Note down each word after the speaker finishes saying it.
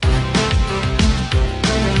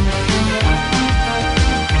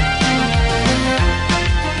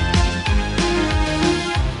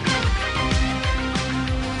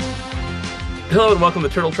Hello and welcome to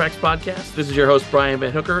the Turtle Tracks podcast. This is your host, Brian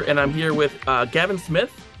VanHooker, and I'm here with Gavin Smith,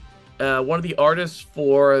 one of the artists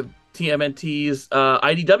for TMNT's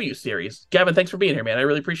IDW series. Gavin, thanks for being here, man. I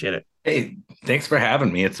really appreciate it. Hey, thanks for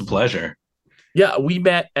having me. It's a pleasure. Yeah, we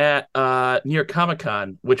met at New York Comic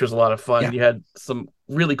Con, which was a lot of fun. Yeah, You had some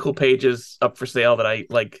really cool pages up for sale that I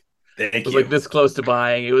thank was you. this close to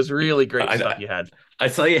buying. It was really great I, stuff I you had. I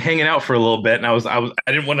saw you hanging out for a little bit, and I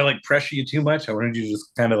didn't want to pressure you too much. I wanted you to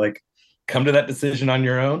just kind of come to that decision on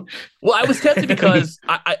your own. Well, I was tempted because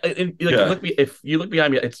Yeah. look me if you look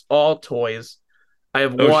behind me, it's all toys. I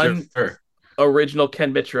have Oh, one sure. original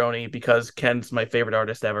Ken Mitroni because Ken's my favorite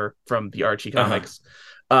artist ever from the Archie Uh-huh. comics.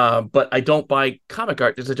 But I don't buy comic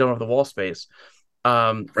art because I don't have the wall space. But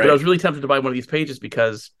I Right. was really tempted to buy one of these pages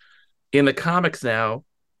because in the comics now,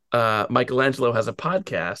 Michelangelo has a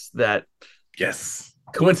podcast that Yes.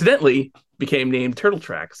 coincidentally became named Turtle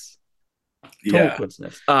Tracks. Total Yeah.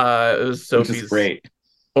 coincidence. It was Which is Sophie's great.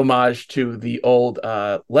 homage to the old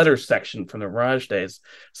letters section from the Mirage days.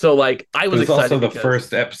 So I It was was also excited the because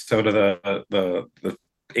first episode of the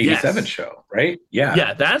 87 yes, show, right? Yeah.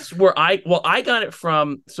 yeah, that's where I got it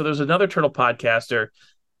from. So there's another turtle podcaster.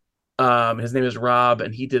 His name is Rob,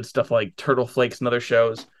 and he did stuff like Turtle Flakes and other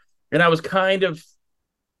shows. And I was kind of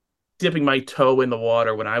dipping my toe in the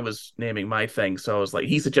water when I was naming my thing. So I was like,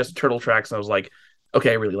 he suggested Turtle Tracks, and I was like,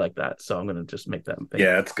 okay, I really like that, so I'm gonna just make that thing.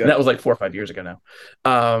 Yeah, it's And that good. was like 4 or 5 years ago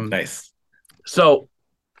now. Nice. So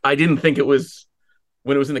I didn't think it was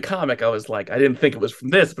when it was in the comic. I was like, I didn't think it was from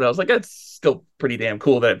this, but I was like, that's still pretty damn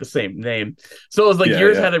cool that it had the same name. So it was like Yeah,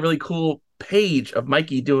 yours yeah. had a really cool page of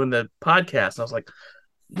Mikey doing the podcast. And I was like,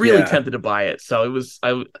 really Yeah. tempted to buy it. So it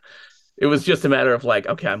was just a matter of like,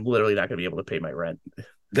 okay, I'm literally not going to be able to pay my rent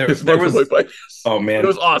There this there month if I was buy this. oh But it man,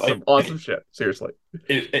 was awesome, awesome shit. Seriously.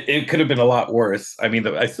 it could have been a lot worse. I mean,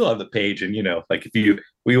 I still have the page, and if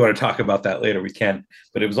we want to talk about that later, we can.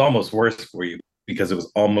 But it was almost worse for you because it was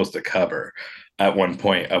almost a cover at one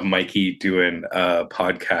point of Mikey doing a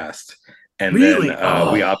podcast, and then Really?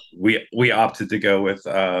 Oh, we opted to go with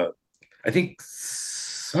I think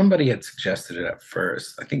somebody had suggested it at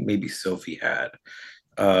first. I think maybe Sophie had,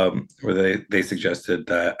 where they suggested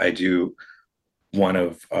that I do one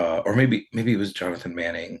of or maybe it was Jonathan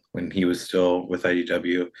Manning when he was still with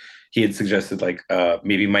IDW. He had suggested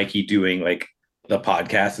maybe Mikey doing the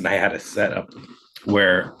podcast, and I had a setup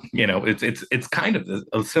where it's kind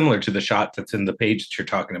of similar to the shot that's in the page that you're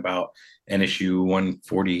talking about in issue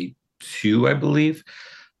 142, I believe.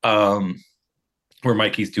 Where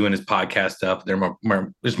Mikey's doing his podcast stuff.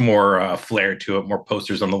 There's more flair to it, more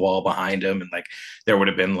posters on the wall behind him, and there would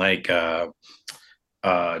have been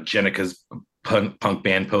Jenica's punk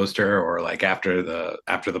band poster, or after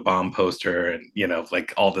the bomb poster, and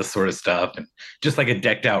all this sort of stuff, and just a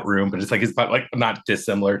decked out room, but it's not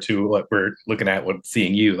dissimilar to what we're looking at with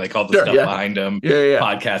seeing you, all the sure, stuff yeah, behind them, yeah, yeah.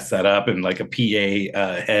 podcast setup, and a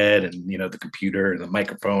PA head, and the computer and the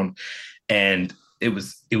microphone. And it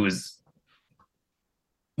was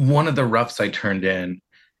one of the roughs I turned in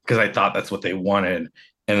because I thought that's what they wanted,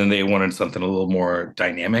 and then they wanted something a little more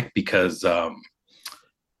dynamic because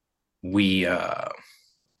we I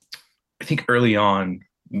think early on,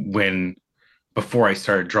 when before I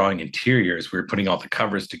started drawing interiors, we were putting all the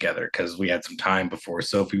covers together because we had some time before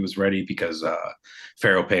Sophie was ready, because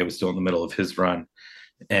Pharaoh Pay was still in the middle of his run.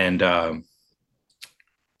 And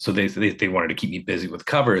so they wanted to keep me busy with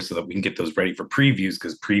covers so that we can get those ready for previews,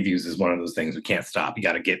 because previews is one of those things we can't stop. You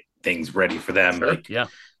got to get things ready for them Sure, yeah.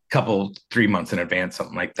 couple 3 months in advance,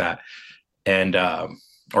 something like that. And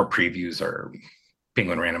or previews, or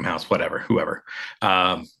Penguin Random House, whatever, whoever.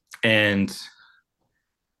 And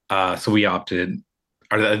so we opted,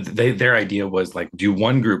 or their idea was do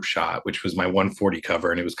one group shot, which was my 140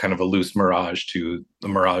 cover, and it was kind of a loose Mirage to the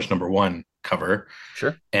Mirage #1 cover.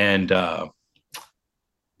 Sure. And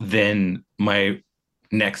then my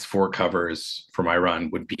next 4 covers for my run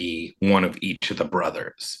would be one of each of the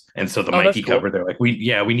brothers. And so the Oh, that's Mikey cool. cover, they're like, we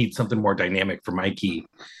need something more dynamic for Mikey.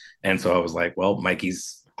 And so I was like, well,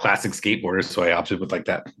 Mikey's classic skateboarder, so I opted with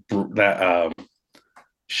that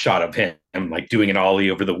shot of him doing an ollie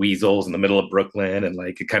over the weasels in the middle of Brooklyn, and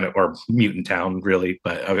it kind of, or Mutant Town really,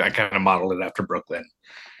 but I kind of modeled it after Brooklyn,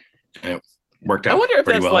 and it worked I out wonder if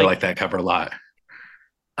pretty that's well. I like that cover a lot.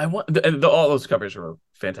 I want all those covers are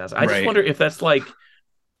fantastic. I just Right. wonder if that's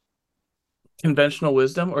conventional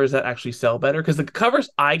wisdom, or does that actually sell better? Because the covers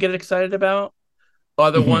I get excited about are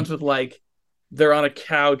the Mm-hmm. ones with they're on a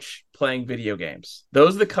couch playing video games.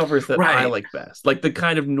 Those are the covers that I Right. like best, like the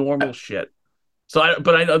kind of normal shit. So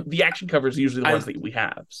but I know the action covers are usually the I ones that we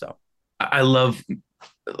have. So I love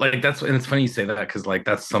that's, and it's funny you say that, because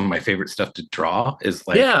that's some of my favorite stuff to draw is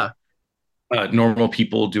yeah, normal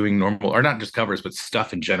people doing normal, or not just covers, but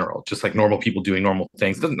stuff in general, just like normal people doing normal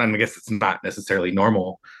things. Doesn't, I guess it's not necessarily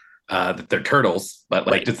normal that they're turtles, but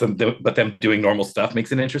like Right. just but them doing normal stuff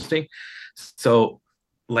makes it interesting. So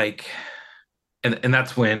like, and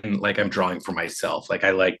that's when like I'm drawing for myself. Like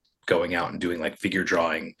I like going out and doing like figure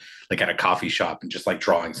drawing, like at a coffee shop and just like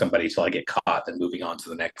drawing somebody till I get caught, then moving on to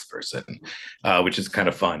the next person, which is kind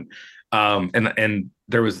of fun. And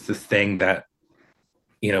there was this thing that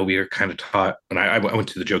we were kind of taught when I went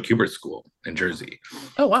to the Joe Kubert School in Jersey,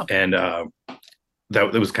 Oh wow. and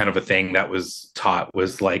that was kind of a thing that was taught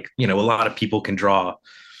was like a lot of people can draw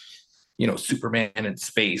Superman in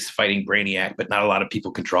space fighting Brainiac, but not a lot of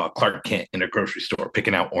people can draw Clark Kent in a grocery store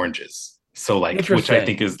picking out oranges. So like, which I Interesting.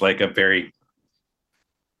 think is like a very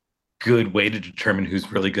good way to determine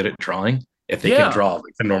who's really good at drawing if they can Yeah. draw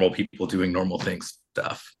like the normal people doing normal things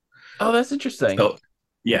stuff. Oh, that's interesting. So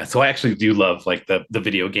yeah, so I actually do love like the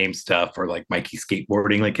video game stuff or like Mikey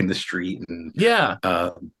skateboarding like in the street and Yeah.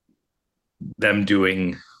 uh, them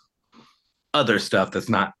doing other stuff that's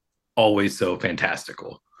not always so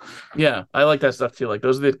fantastical. Yeah. I like that stuff too. Like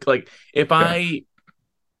those are the like if Yeah. I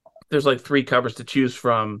there's like three covers to choose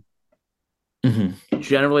from. Mm-hmm.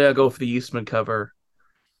 Generally I go for the Eastman cover.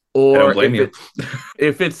 I don't Or blame you.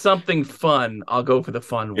 if it's something fun, I'll go for the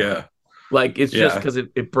fun one. Yeah. Like it's just Yeah. because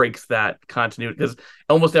it breaks that continuity. Because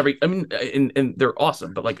almost every, I mean, and they're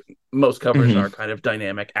awesome, but like most covers are Mm-hmm. kind of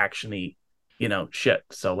dynamic, actiony, shit.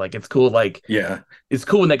 So like it's cool. Like Yeah. it's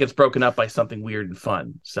cool when that gets broken up by something weird and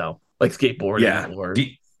fun. So like skateboarding Yeah. or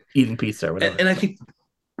eating pizza or and, whatever. and I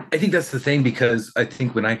think that's the thing because I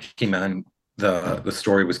think when I came on, the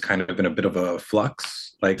story was kind of in a bit of a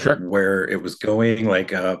flux, like Sure. where it was going, like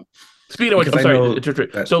Speaking of which, because I'm I sorry. know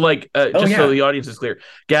that. So like, Oh just so yeah, the audience is clear,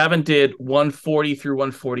 Gavin did 140 through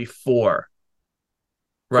 144,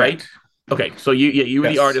 right? correct. Okay, so you were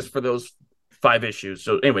the Yes. artist for those five issues.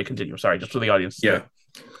 So anyway, continue. Sorry, just so the audience is Yeah.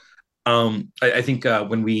 clear. I think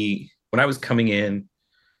when I was coming in,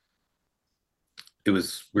 we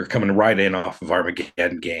were coming right in off of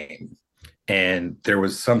Armageddon game, and there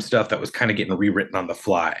was some stuff that was kind of getting rewritten on the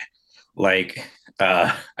fly. Like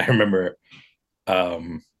I remember,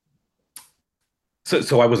 um,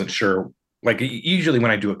 so I wasn't sure. Like usually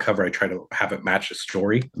when I do a cover, I try to have it match the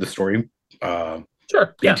story, uh,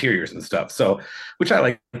 Sure. the Yeah. interiors and stuff. So which I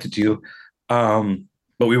like to do.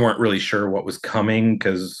 But we weren't really sure what was coming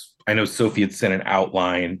because I know Sophie had sent an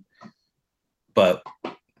outline, but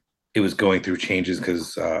it was going through changes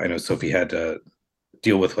because I know Sophie had to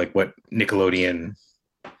deal with like what Nickelodeon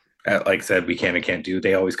like said we can and can't do.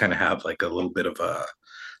 They always kind of have like a little bit of a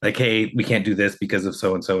like, hey, we can't do this because of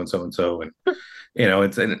so and so and so and so, and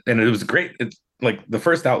it's and it was great. It's like the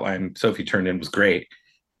first outline Sophie turned in was great.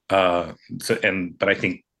 But I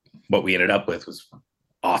think what we ended up with was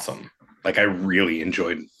awesome. Like I really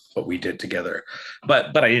enjoyed what we did together,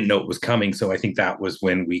 but I didn't know it was coming. So I think that was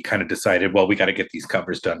when we kind of decided, well, we got to get these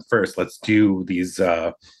covers done first. Let's do these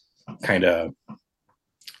kind of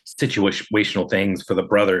situational things for the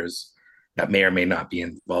brothers that may or may not be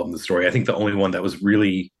involved in the story. I think the only one that was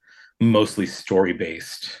really mostly story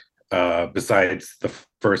based, besides the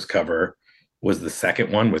first cover, was the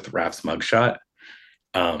second one with Raph's mugshot.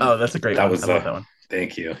 Oh, that's a great That one. I was love that one.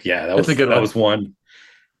 thank you. Yeah, that It's a was good that one. was one.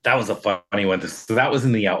 That was a funny one. So that was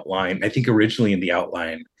in the outline. I think originally in the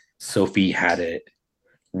outline, Sophie had it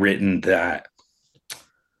written that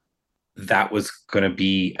that was going to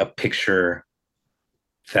be a picture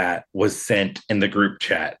that was sent in the group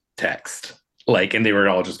chat text. Like, and they were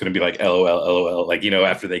all just going to be like, LOL, LOL, like,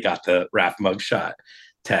 after they got the Raph mugshot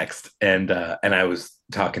text. And I was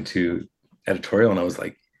talking to editorial and I was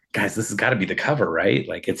like, guys, this has got to be the cover, right?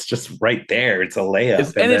 Like, it's just right there. It's a layup. And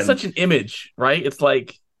It's then, such an image, right? It's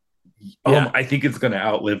like, yeah, I think it's going to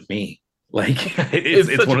outlive me. Like, it's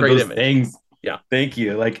it's such a one of great those image. things. Yeah. Thank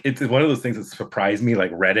you. Like, it's one of those things that surprised me.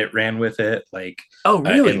 Like, Reddit ran with it. Like, Oh,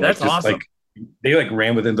 really? and like, That's just like, awesome. they like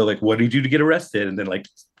ran with it. They're like, what did you do to get arrested? And then like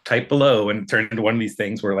type below and turned into one of these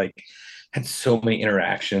things where like had so many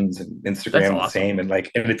interactions and That's Instagram the awesome. same. And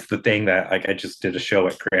it's the thing that like I just did a show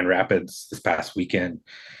at Grand Rapids this past weekend.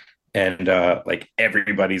 And like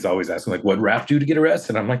everybody's always asking like what Raph do to get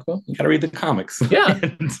arrested? And I'm like, well, you gotta read the comics. Yeah.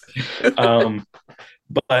 and, um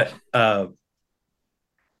but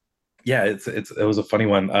yeah, it was a funny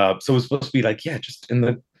one. So it was supposed to be like, yeah, just in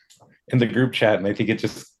the group chat, and I think it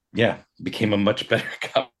just became a much better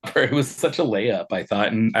cover. It was such a layup, I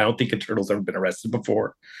thought, and I don't think a turtle's ever been arrested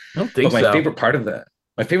before. I don't But think so. my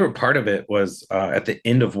favorite part of it was at the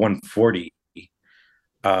end of 140,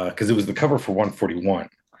 because it was the cover for 141.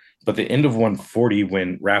 But the end of 140,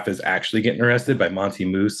 when Raph is actually getting arrested by Monty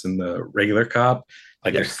Moose and the regular cop,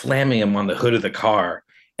 Like they're Yeah. slamming him on the hood of the car.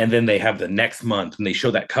 And then they have the next month and they show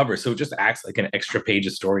that cover. So it just acts like an extra page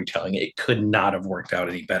of storytelling. It could not have worked out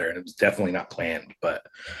any better. And it was definitely not planned, but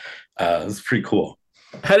it was pretty cool.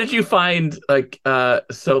 How did you find like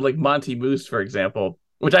Monty Moose, for example,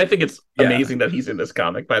 which I think it's Yeah. amazing that he's in this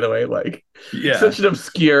comic, by the way, like Yeah. such an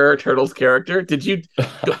obscure Turtles character. Did you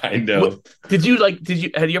go I what know. did you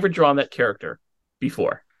had you ever drawn that character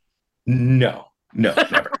before? No, no,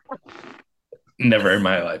 never. Never in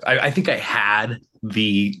my life. I think I had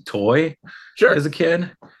the toy Sure. as a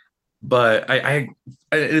kid, but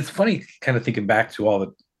it's funny kind of thinking back to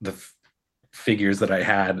all the figures that I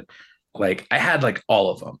had. Like I had like all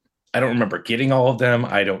of them. I don't remember getting all of them.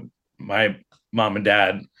 I don't. My mom and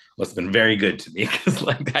dad must have been very good to me because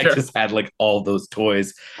like I Sure. just had like all those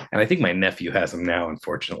toys, and I think my nephew has them now,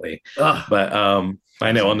 unfortunately. Oh, But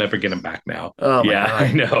I know I'll fascinating. never get them back now. Oh my Yeah,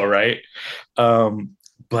 I God. know, right?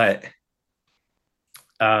 But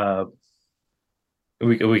uh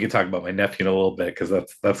we could talk about my nephew in a little bit because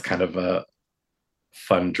that's kind of a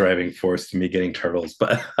fun driving force to me getting turtles.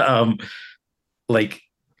 But like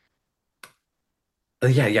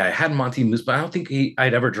yeah, I had Monty Moose, but I don't think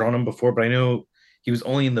I'd ever drawn him before. But I know he was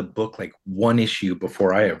only in the book like one issue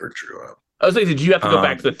before I ever drew him. I was like, did you have to go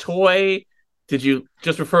back to Um, the toy? Did you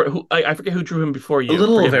just refer who I forget who drew him before a you.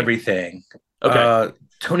 little of Forgive me. everything. Okay.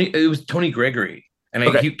 It was Tony Gregory, and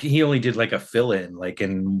Okay. he only did like a fill in, like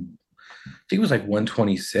in I think it was like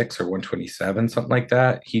 126 or 127, something like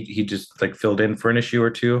that. He just like filled in for an issue or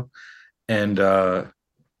two, and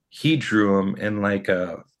he drew him in like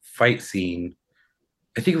a fight scene.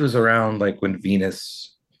 I think it was around like when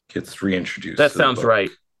Venus gets reintroduced That to the sounds right.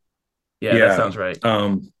 book. Yeah, that Yeah. sounds right.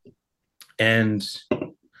 And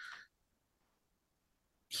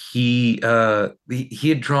he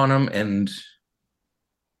had drawn him, and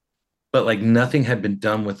but like nothing had been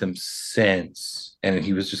done with him since, and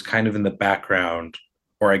he was just kind of in the background,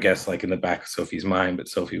 or I guess like in the back of Sophie's mind. But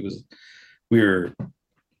Sophie was we were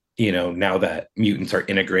now that mutants are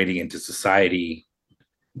integrating into society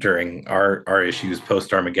during our issues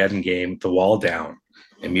post Armageddon game, the wall down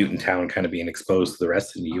and Mutant Town kind of being exposed to the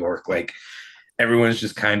rest of New York, like everyone's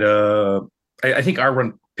just kind of I think our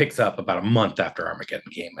run picks up about a month after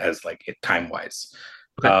Armageddon game as like it time wise.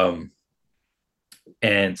 Okay.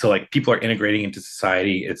 And so like people are integrating into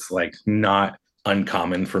society. It's like not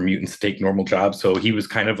uncommon for mutants to take normal jobs. So he was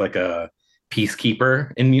kind of like a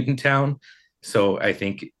peacekeeper in Mutant Town. So I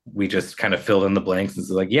think we just kind of filled in the blanks and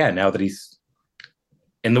said like, yeah, now that he's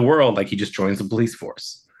in the world, like he just joins the police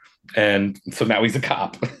force. And so now he's a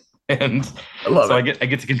cop. And I love so it. I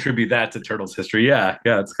get to contribute that to Turtles history. Yeah,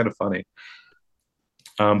 yeah, it's kind of funny.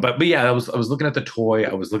 But yeah, I was looking at the toy.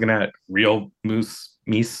 I was looking at real meese,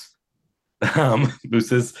 mooses,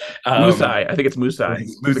 um, Musai. I think it's Musai. I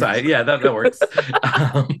moose think eye. it's Yeah, that works.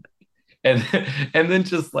 Um, and and then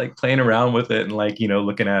just like playing around with it and like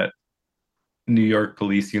looking at New York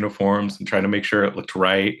police uniforms and trying to make sure it looked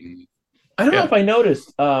right. And I don't know if yeah, I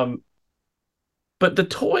noticed, but the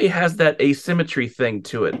toy has that asymmetry thing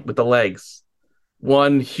to it with the legs.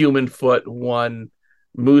 One human foot, one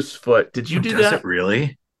moose foot. Did you oh, do does it that?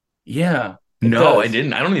 really? Yeah, it No, I does.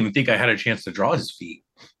 didn't. I don't even think I had a chance to draw his feet.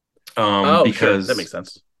 Oh, sure. That makes Because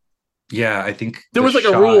sense. yeah, I think There the was like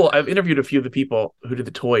a shot. rule. I've interviewed a few of the people who did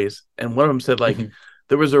the toys, and one of them said like Mhm.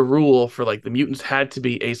 there was a rule for like the mutants had to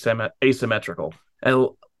be asymmetrical, and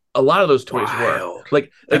a lot of those toys were Wild. That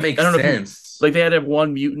like I makes don't know if you sense. like they had to have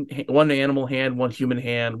one mutant, one animal hand, one human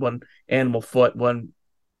hand, one animal foot, one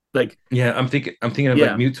like Yeah, I'm thinking of like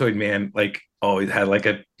yeah, Mutoid Man, like always had like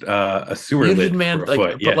a sewer Mutant lid Man for a like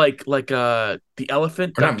foot. but Yeah, the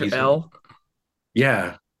elephant or not Doctor Mutoid. L.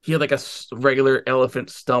 Yeah, He had like a regular elephant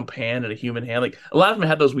stump hand and a human hand. Like a lot of them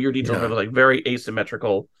had those weird details where yeah, they're like very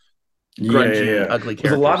asymmetrical, yeah. grungy, It ugly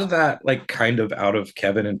was a lot characters. of that like kind of out of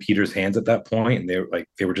Kevin and Peter's hands at that point, and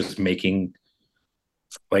they were just making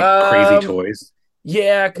like crazy Um, toys.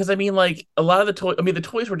 yeah, because I mean, like a lot of the toy. I mean, the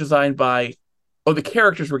toys were designed by, oh, the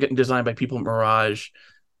characters were getting designed by people at Mirage,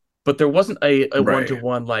 but there wasn't a one to Right,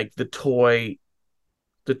 one like the toy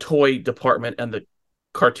department and the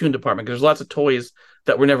cartoon department. Because there's lots of toys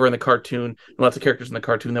that were never in the cartoon, and lots of characters in the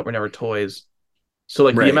cartoon that were never toys. So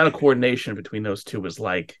like the right, amount of coordination between those two was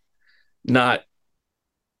like not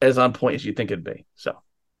as on point as you think it'd be. So,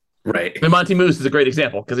 right. and Monty Moose is a great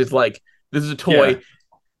example because it's like this is a Yeah, toy.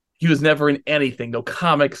 He was never in anything, no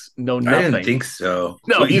comics, no I didn't nothing. think so.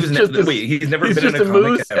 No, Wait, he was this. wait, he's never He's been in just a a comic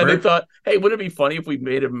moose, and they ever. thought, hey, wouldn't it be funny if we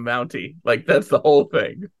made him a Mountie? Like that's the whole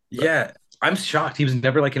thing. Yeah, I'm shocked. He was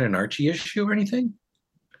never like in an Archie issue or anything.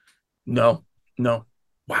 No, no,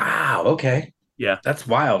 Wow. Okay. Yeah. That's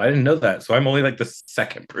wild. I didn't know that. So I'm only like the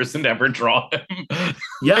second person to ever draw him.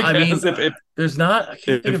 Yeah, I I mean, guess there's not. I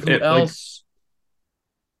can't think of who if like else.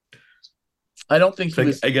 I don't think he like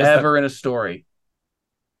was I guess that ever in a story.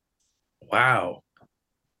 wow.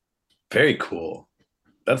 Very cool.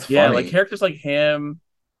 That's Yeah, like funny. characters like him,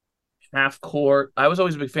 Half Court. I was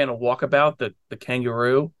always a big fan of Walkabout, the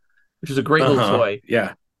kangaroo, which is a great little Uh-huh. toy.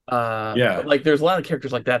 Yeah. But Yeah. like, there's a lot of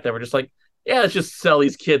characters like that were just like, yeah, let's just sell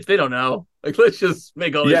these kids. They don't know. Like, let's just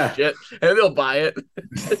make all this Yeah. shit and they'll buy it.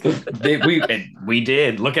 We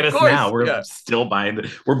did. Look at Of us now. course, We're yeah, still buying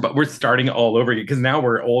we're starting all over again because now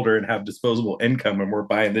we're older and have disposable income and we're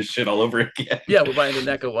buying this shit all over again. yeah. We're buying the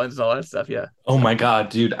NECA ones and all that stuff. Yeah. Oh my god,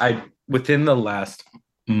 dude. I within the last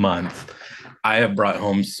month, I have brought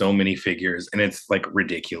home so many figures and it's like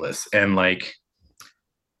ridiculous. Which And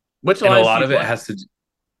a lines do lot you of it collect? has to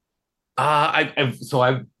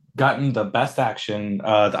I've gotten the best action, the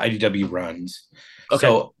IDW runs. Okay,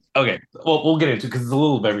 So okay, well we'll get into because it's a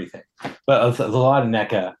little of everything, but it's a lot of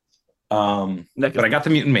NECA. But NECA's I got the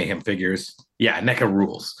Mutant Mayhem figures. Yeah, NECA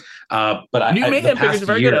rules. But New the Mayhem figures are past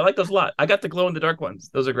very good. I year, like those a lot. I got the glow in the dark ones.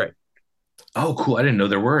 Those are great. oh cool, I didn't know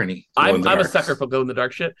there were any glow in I'm the I'm a sucker darks. for glow in the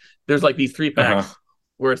dark shit. There's like these three Uh huh. packs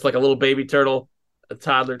where it's like a little baby turtle, a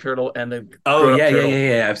toddler turtle, and a Oh grown up yeah, yeah, turtle,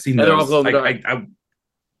 yeah, yeah. I've seen and they're all glow those. in the dark.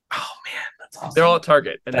 Oh man, that's They're all awesome. at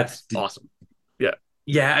Target, and That's it's awesome. Yeah,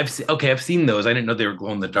 yeah. I've seen. Okay, I've seen those. I didn't know they were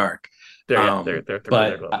glow in the dark. they're But glow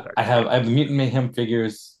in the dark. I have the Mutant Mayhem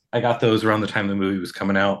figures. I got those around the time the movie was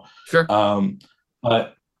coming out. Sure. Um,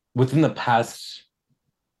 but within the past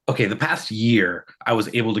year, I was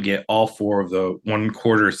able to get all four of the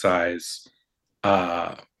 1/4 size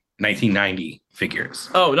uh 1990 figures.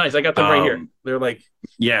 Oh, nice. I got them right here. Um, They're like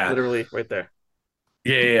yeah, literally right there.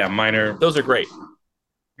 yeah. Mine are, Those are great.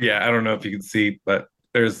 yeah, I don't know if you can see, but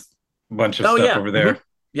there's a bunch of Oh stuff yeah. over Hmm. there.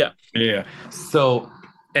 Yeah. Yeah. So,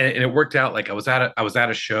 and it worked out like I was at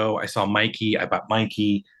a show. I saw Mikey. I bought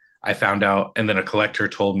Mikey. I found out, and then a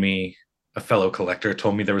fellow collector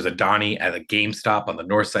told me there was a Donnie at a GameStop on the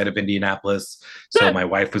north side of Indianapolis. So my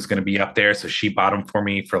wife was going to be up there, so she bought them for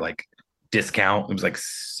me for like discount. It was like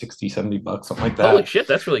 60, $70, something like Holy that. shit,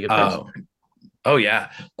 that's really good price. Uh, oh yeah.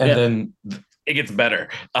 And Yeah. then it gets better.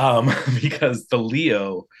 Because the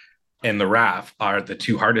Leo and the Raph are the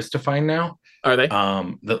two hardest to find now. Are they?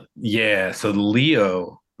 So the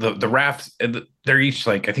Leo, the Rafts, they're each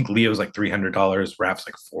like, I think Leo's like $300, Raft's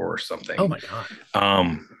like four or Oh something. my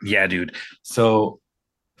god. Yeah, dude. So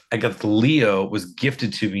I got the Leo was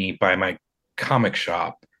gifted to me by my comic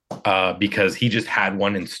shop, because he just had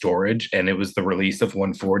one in storage and it was the release of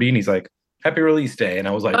 140, and he's like, "Happy release day," and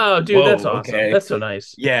I was like, Oh, dude, that's "Whoa, awesome. okay, That's so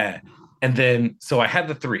nice. yeah." And then so I had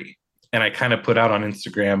the three, and I kind of put out on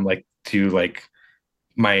Instagram like to like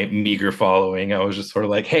my meager following. I was just sort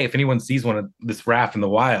of like, hey, if anyone sees one of this raft in the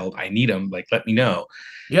wild, I need them. Like, let me know.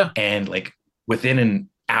 Yeah. And like within an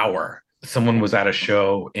hour, someone was at a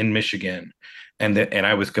show in Michigan, and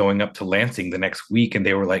I was going up to Lansing the next week, and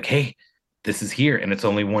they were like, hey, this is here, and it's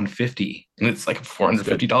only 150, and it's like a That's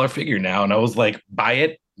good. $450 figure now. And I was like, buy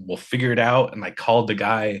it, we'll figure it out. And I called the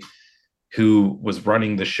guy who was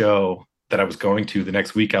running the show that I was going to the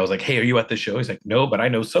next week. I was like, hey, are you at the show? He's like, no, but I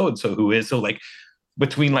know so and so who is. So like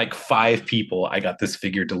between like five people, I got this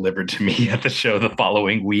figure delivered to me at the show the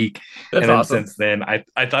following week. That's And then awesome. since then,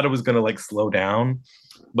 I thought it was gonna like slow down.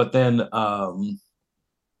 But then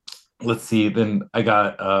let's see, then I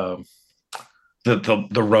got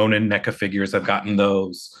the Ronin NECA figures. I've gotten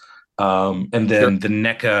those. And Sure. then the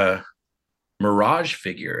NECA Mirage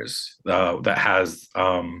figures, that has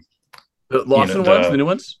The you know Lawson ones, the the new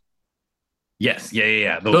ones, yes,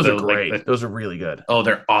 yeah. those are Like great. Those are really good. oh,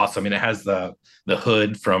 they're awesome. And it has the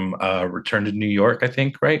hood from Return to New York, I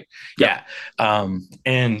think, right? Yep. Yeah.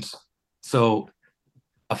 And so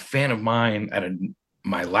a fan of mine at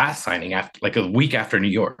my last signing, after like a week after New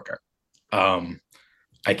York, um,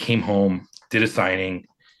 I came home, did a signing,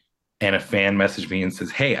 and a fan messaged me and says,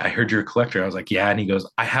 "Hey, I heard you're a collector." I was like, "Yeah," and he goes,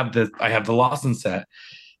 I have the Lawson set.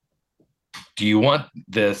 Do you want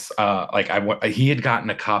this?" Like he had gotten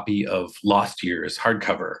a copy of Lost Years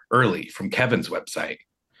hardcover early from Kevin's website.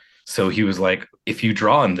 So he was like, if you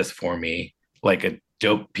draw on this for me, like a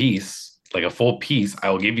dope piece, like a full piece, I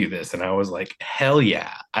will give you this. And I was like, hell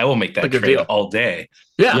yeah, I will make It's a that good trade deal. all day.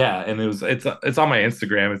 Yeah. Yeah. And it's on my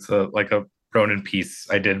Instagram. It's a like a Ronin piece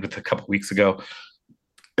I did with a couple weeks ago.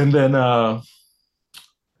 And then I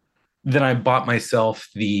bought myself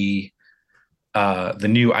the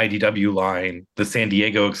new IDW line, the San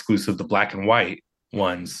Diego exclusive, the black and white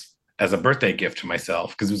ones, as a birthday gift to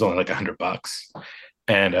myself because it was only like $100.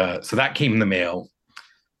 And so that came in the mail.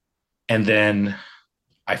 And then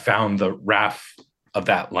I found the Raph of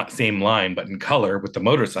that same line, but in color with the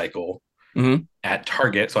motorcycle Hmm. at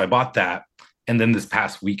Target. So I bought that. And then this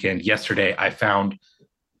past weekend, yesterday, I found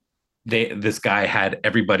this guy had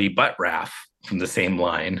everybody but Raph from the same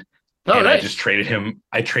line. Oh, And I just nice. traded him,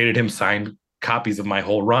 I traded him signed copies of my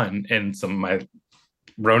whole run and some of my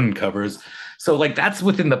Ronin covers. So like that's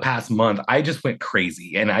within the past month. I just went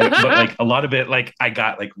crazy. But like a lot of it, like I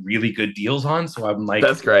got like really good deals on. So I'm like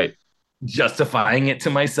That's great. justifying it to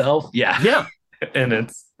myself. Yeah. Yeah. And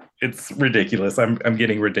it's ridiculous. I'm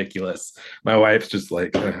getting ridiculous. My wife's just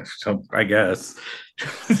like, I guess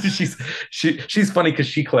she's she's funny because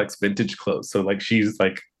she collects vintage clothes. So like she's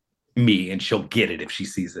like me, and she'll get it if she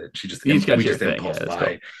sees it. You just got We your just thing. Yeah, impulse that's buy.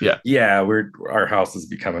 cool. Yeah. Yeah, our house is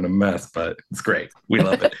becoming a mess, but it's great. We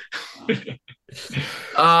love it.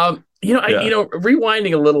 Yeah.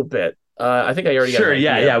 Rewinding a little bit. I think I already got an Sure.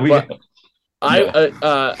 Yeah. idea, Yeah. but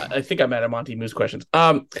Yeah. I think I'm out of Monty Moose questions.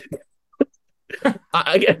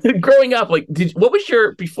 Growing up, like, what was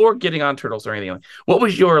your before getting on turtles or anything? Like, what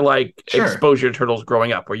was your like Sure. exposure to turtles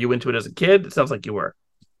growing up? Were you into it as a kid? It sounds like you were.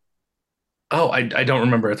 Oh, I don't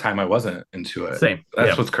remember a time I wasn't into it. Same. That's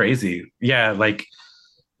Yeah. what's crazy. Yeah, like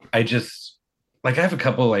I just like I have a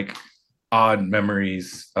couple like odd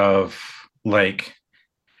memories of like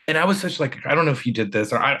and I was such like I don't know if you did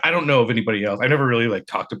this or I don't know of anybody else. I never really like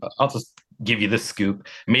talked about I'll just give you this scoop.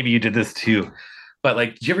 Maybe you did this too. But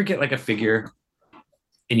like did you ever get like a figure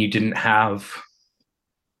and you didn't have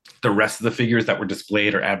the rest of the figures that were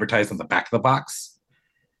displayed or advertised on the back of the box?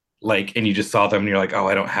 Like and you just saw them and you're like, oh,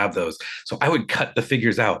 I don't have those. So I would cut the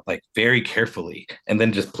figures out like very carefully and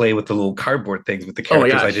then just play with the little cardboard things with the Oh my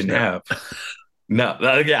characters I gosh. didn't Yeah. have. No,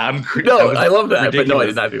 yeah, I No, was I love that, but no, I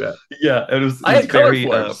did ridiculous. not do that. Yeah, it I was had color very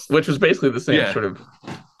forms, which was basically the same yeah. sort of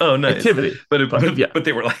Oh, nice. activity. But But yeah. but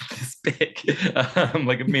they were like this big,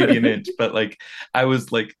 like maybe an inch. But like I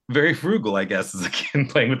was like very frugal, I guess, as a kid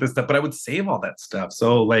playing with this stuff. But I would save all that stuff.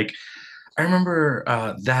 So like I remember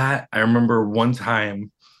that. I remember one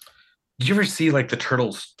time. Did you ever see like the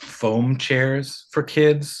Turtles foam chairs for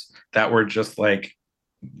kids that were just like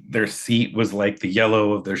their seat was like the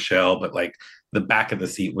yellow of their shell, but like the back of the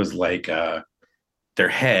seat was like their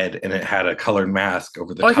head and it had a colored mask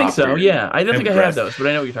over the Oh, I think top so. Yeah. I don't think and I had breast. those, but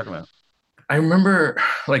I know what you're talking about. I remember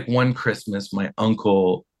like one Christmas, my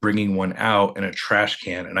uncle bringing one out in a trash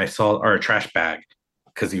can, and I saw or a trash bag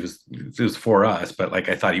because it was for us, but like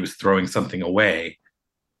I thought he was throwing something away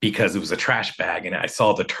because it was a trash bag, and I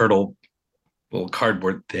saw the turtle little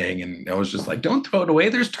cardboard thing, and I was just like, "Don't throw it away.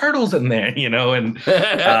 There's turtles in there," and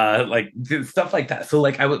like stuff like that. So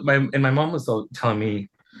like my mom was telling me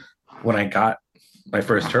when I got my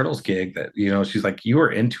first turtles gig that she's like, you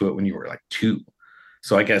were into it when you were like 2,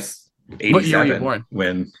 so I guess What year were you 87 born?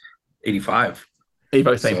 when 85. You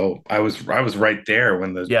probably same. So I was right there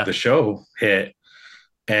when Yeah. the show hit,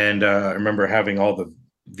 and I remember having all the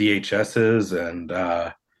VHSs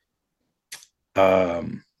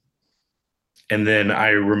um and then I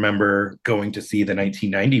remember going to see the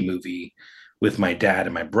 1990 movie with my dad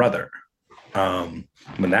and my brother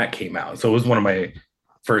when that came out. So it was one of my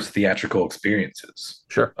first theatrical experiences,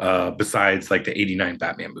 Sure. besides like the 89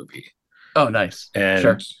 Batman movie. Oh, nice. And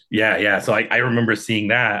Sure. yeah, yeah. So I remember seeing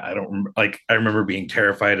that. I remember being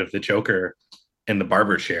terrified of the Joker in the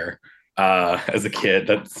barber chair as a kid.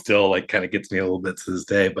 That still like kind of gets me a little bit to this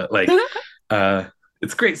day. But like uh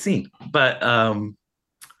it's a great scene. But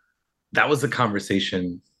that was a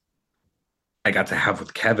conversation I got to have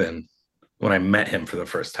with Kevin when I met him for the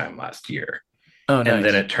first time last year. Oh, And then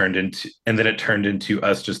nice. it turned into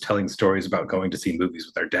us just telling stories about going to see movies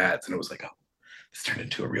with our dads. And it was like, oh, this turned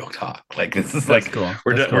into a real talk. Like this is That's like cool. That's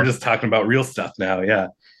we're cool. just talking about real stuff now. Yeah.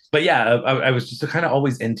 But yeah, I was just kind of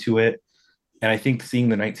always into it. And I think seeing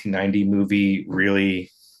the 1990 movie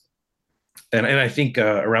really and I think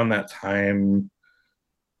around that time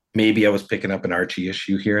maybe I was picking up an Archie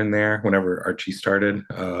issue here and there whenever Archie started.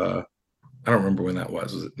 I don't remember when that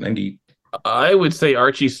was. Was it 92? I would say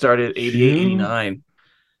Archie started 88, 89.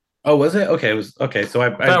 Oh, was it? Okay, it was okay. So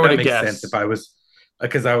If I were that to makes sense if guess. I was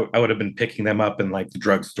because I would have been picking them up in like the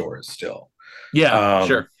drugstores still. Yeah,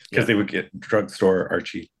 sure. Because Yeah. they would get drugstore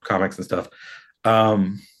Archie comics and stuff.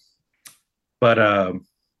 Um, but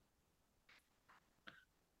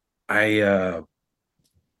I oh,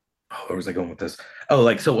 where was I going with this? Oh,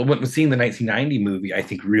 like so when seeing the 1990 movie, I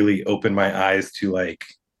think really opened my eyes to like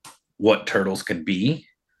what turtles can be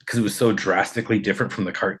because it was so drastically different from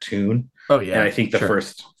the cartoon. Oh, And yeah, I think the sure.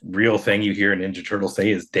 first real thing you hear a Ninja Turtle say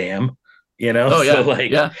is damn, Oh, so yeah, like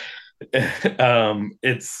yeah.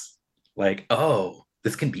 it's like, oh,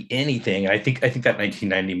 this can be anything. I think that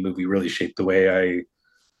 1990 movie really shaped the way I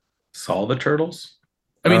saw the turtles.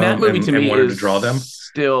 I mean, that movie to and me wanted to is draw them.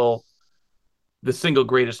 still the single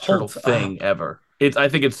greatest turtle Holds up. thing ever. I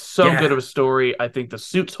think it's so good of Yeah. a story. I think the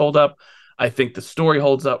suits hold up. I think the story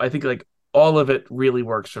holds up. I think like all of it really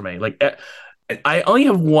works for me. Like I only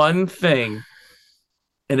have one thing,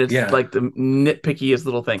 and it's Yeah. like the nitpickiest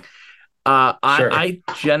little thing. Sure. I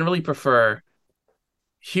generally prefer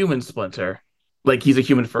human Splinter. Like he's a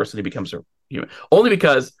human first and he becomes a human. Only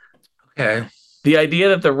because Okay. the idea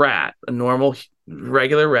that the rat, a normal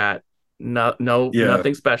regular rat, Yeah.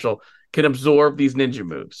 nothing special, can absorb these ninja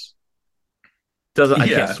moves. Doesn't I can't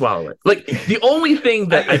Yeah. swallow it. Like the only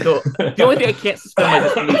thing I can't suspend my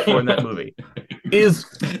disbelief for in that movie is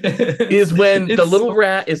when the it's little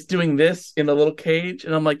rat is doing this in the little cage,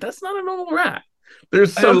 and I'm like, that's not a normal rat.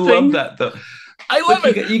 There's I love something that though. I love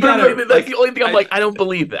Like it, you but gotta like, that's the like only thing I'm I like, I don't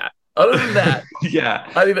believe that. Other than that, yeah.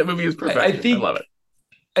 I think that movie is I perfection. I love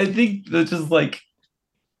think it. that's just like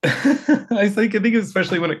I think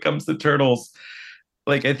especially when it comes to turtles,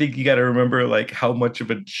 like I think you got to remember like how much of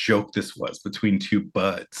a joke this was between two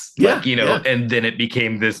buds, Yeah, yeah. and then it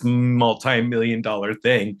became this multi-million dollar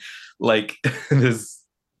thing, like this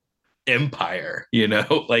empire,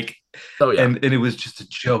 like Oh yeah. and it was just a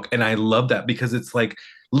joke, and I love that because it's like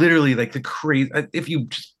literally like the crazy. If you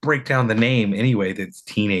just break down the name anyway, that's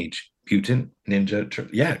Teenage Mutant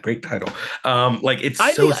Yeah, great title. Like it's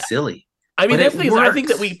I so think silly, I mean but that's it the thing is I think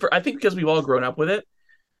that works. I think because we've all grown up with it,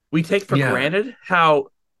 we take for Yeah, granted how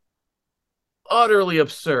utterly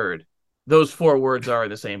absurd those four words are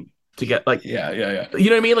the same to get like yeah. you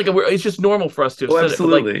know what I mean? Like it's just normal for us to have Oh, said it. But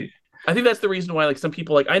like absolutely. I think that's the reason why like some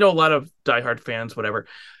people like I know a lot of diehard fans, whatever,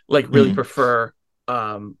 like really Mm, prefer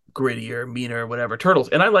grittier, meaner, whatever turtles.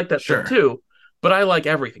 And I like that stuff sure. too. But I like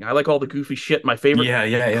everything. I like all the goofy shit. My favorite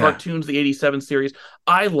Yeah. cartoons, the 87 series.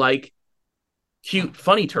 I like cute,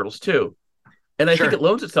 funny turtles too. And I think it Sure.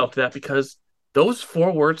 loans itself to that because those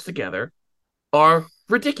four words together are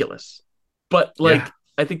ridiculous. But Yeah. like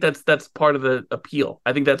I think that's part of the appeal.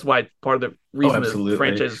 I think that's why part of the Oh, reason the absolutely.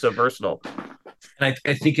 franchise is so versatile. And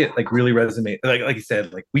I think it like really resonates. Like you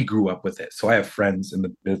said, like we grew up with it. So I have friends in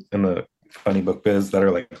the funny book biz that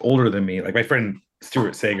are like older than me. Like my friend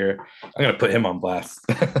Stuart Sager. I'm gonna put him on blast.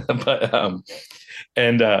 but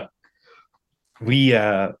and we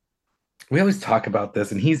we always talk about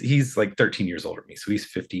this, and he's like 13 years older than me, so he's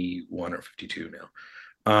 51 or 52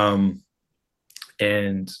 now.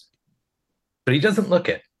 And but he doesn't look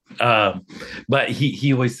it. Um, but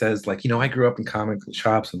he always says like, I grew up in comic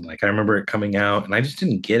shops, and like I remember it coming out, and I just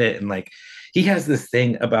didn't get it. And like he has this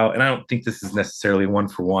thing about, and I don't think this is necessarily one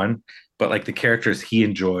for one, but like the characters he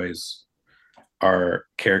enjoys are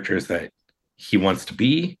characters that he wants to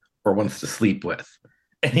be or wants to sleep with.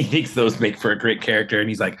 And he thinks those make for a great character. And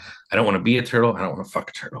he's like, I don't want to be a turtle. I don't want to fuck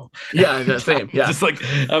a turtle. Yeah, the I same. was Yeah. just like,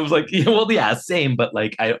 I was like, yeah, well, yeah, same. But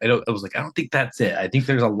like, I don't, I was like, I don't think that's it. I think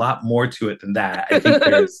there's a lot more to it than that. I think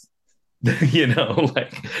there's,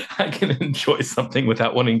 like I can enjoy something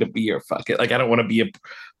without wanting to be or fuck it. Like I don't want to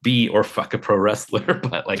be or fuck a pro wrestler,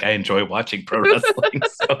 but like I enjoy watching pro wrestling.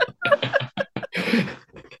 So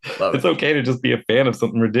Love it's it. okay to just be a fan of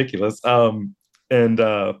something ridiculous. And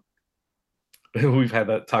we've had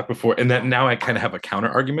that talk before, and that now I kind of have a counter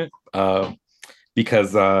argument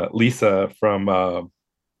because Lisa from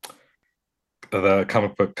the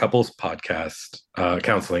comic book couples podcast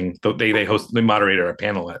counseling, they moderate a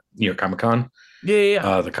panel at New York Comic Con,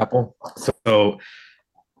 Yeah. the couple. So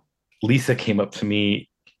Lisa came up to me.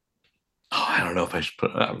 Oh, I don't know if I should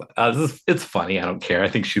put it's funny. I don't care. I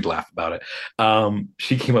think she'd laugh about it.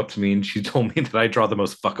 She came up to me and she told me that I draw the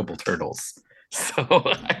most fuckable turtles. So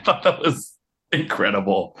I thought that was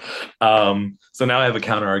incredible. So now I have a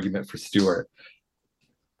counter argument for Stuart.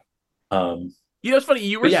 Um, You know, it's funny.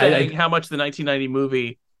 You were but yeah, saying how much the 1990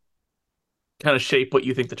 movie kind of shaped what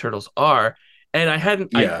you think the turtles are, and I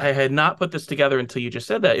yeah. had not put this together until you just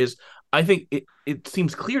said that. Is I think it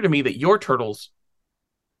seems clear to me that your turtles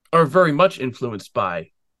are very much influenced by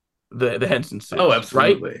the Henson Oh, suits,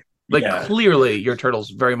 right? absolutely. Like Yeah. clearly, your turtles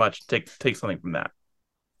very much take something from that.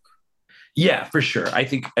 Yeah, for sure. I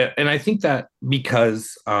think that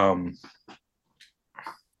because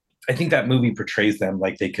I think that movie portrays them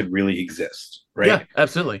like they could really exist, Yeah, right?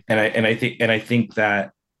 absolutely. And I think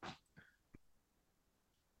that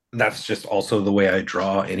that's just also the way I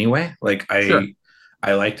draw anyway. Like Sure.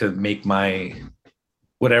 I like to make my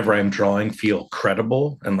whatever I'm drawing feel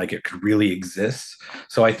credible and like it could really exist.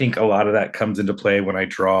 So I think a lot of that comes into play when I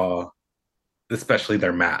draw, especially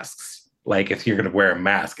their masks. Like if you're going to wear a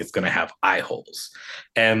mask, it's going to have eye holes,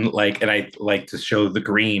 and I like to show the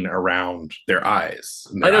green around their eyes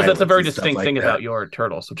and I their know that's a eyelids very and stuff distinct like thing that. about your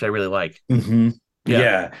turtles, which I really like. Mm-hmm. Yeah.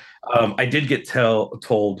 Yeah. I did get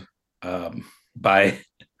told by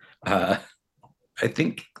uh I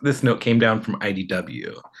think this note came down from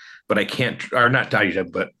IDW, but I can't, or not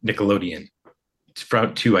IDW, but Nickelodeon,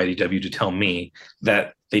 from to IDW to tell me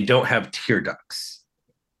that they don't have tear ducts.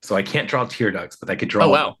 So I can't draw tear ducts, but I could Oh draw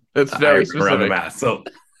wow, that's the very iris around the specific. mask. So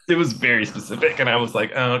it was very specific, and I was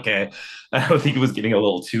like, oh, okay. I don't think it was getting a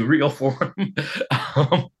little too real for him.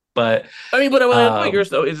 But I mean, but what I figure um,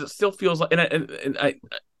 though is it still feels like, and I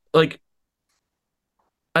like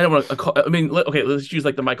I don't want to call. I mean, okay, let's use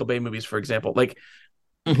like the Michael Bay movies for example. Like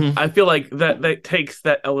mhm, I feel like that takes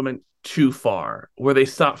that element too far, where they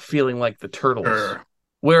stop feeling like the turtles. sure.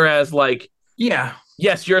 Whereas, like, Yeah,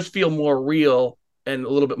 yes, yours feel more real and a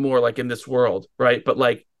little bit more like in this world, right? But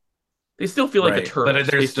like, they still feel like the right. But turtles.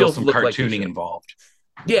 They there's still still some look like they cartooning should. involved.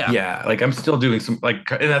 Yeah, Yeah, like I'm still doing some like,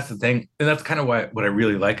 and that's the thing, and that's kind of what I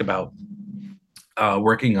really like about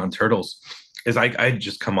working on Turtles is I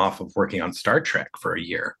just come off of working on Star Trek for a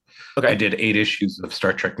year. I okay. did 8 issues of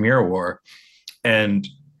Star Trek Mirror War, and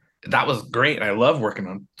that was great. I love working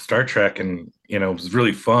on Star Trek, and it was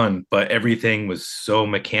really fun. But everything was so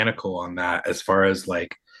mechanical on that, as far as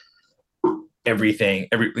like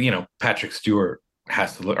Patrick Stewart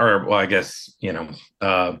has to look, or well, I guess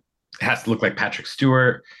has to look like Patrick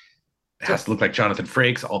Stewart. It Sure. has to look like Jonathan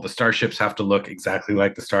Frakes. All the starships have to look exactly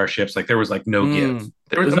like the starships. Like there was like no give.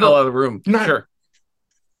 There was There's not a well, lot of room. not Sure.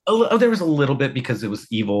 there was a little bit because it was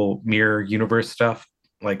evil mirror universe stuff.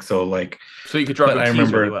 Like so, like, So you could draw but I goatees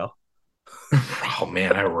really remember, well. oh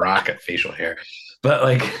man, I rock at facial hair. But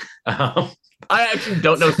like, um, I actually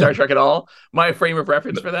don't know Star Trek at all. My frame of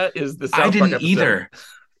reference for that is the I South Park didn't episode. either.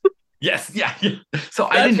 Yes, yeah, yeah. So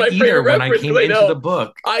I That's didn't my frame either of when I reference came because into the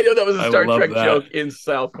book. I know that was a I Star love Trek that. joke in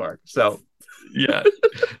South Park. So Yeah.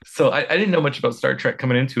 So I didn't know much about Star Trek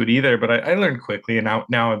coming into it either, but I learned quickly, and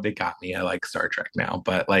now they got me. I like Star Trek now,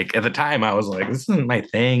 but like at the time, I was like, this isn't my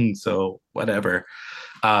thing, so whatever.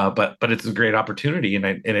 But it's a great opportunity, and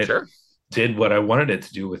it sure, did what I wanted it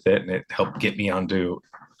to do with it, and it helped get me onto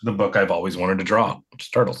the book I've always wanted to draw, which is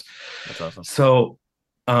Turtles. that's awesome. So,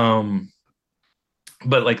 um,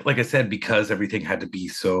 but like I said, because everything had to be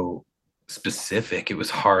so specific, it was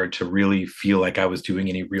hard to really feel like I was doing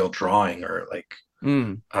any real drawing or like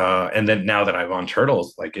Mm. and then now that I'm on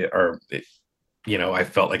Turtles, like I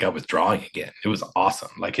felt like I was drawing again. It was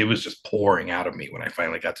awesome. Like it was just pouring out of me when I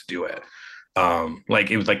finally got to do it.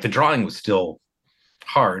 Like it was like the drawing was still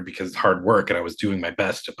hard because it's hard work, and I was doing my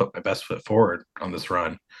best to put my best foot forward on this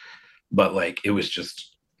run. But like it was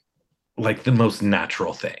just like the most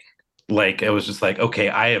natural thing. Like it was just like, okay,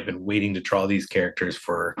 I have been waiting to draw these characters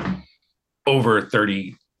for over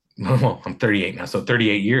 30. Well, I'm 38 now, so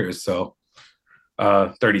 38 years. So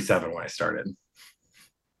 37 when I started.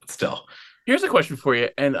 But still. Here's a question for you,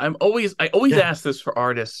 and I always Yeah. ask this for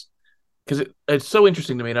artists because it's so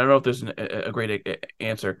interesting to me, and I don't know if there's a great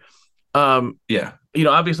answer. Um, Yeah.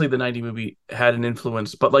 Obviously the '90 movie had an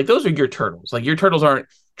influence, but like those are your turtles. Like your turtles aren't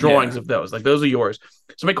drawings Yeah. of those. Like those are yours.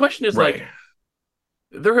 So my question is like, Right.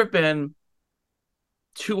 there have been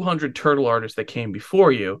 200 turtle artists that came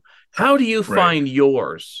before you. How do you Right. find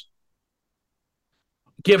yours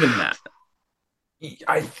given that?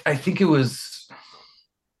 I think it was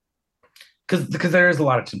because there is a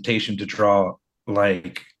lot of temptation to draw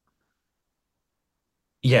like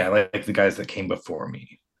yeah, like the guys that came before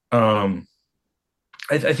me. Um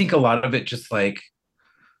I think a lot of it just like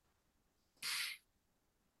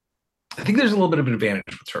I think there's a little bit of an advantage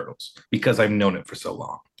with Turtles because I've known it for so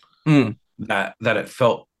long Mm, that it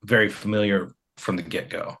felt very familiar from the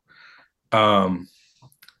get-go. Um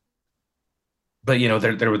but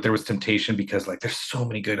there was temptation because like there's so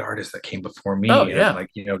many good artists that came before oh me, and yeah. like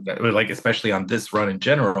like especially on this run in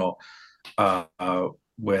general,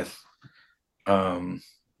 with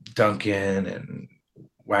Duncan and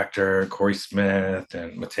Wachter, Corey Smith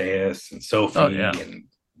and Mateus and Oh Sophie, yeah. and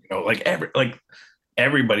like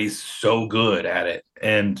everybody's so good at it.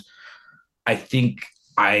 And I think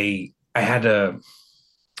I had to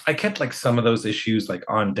I kept like some of those issues like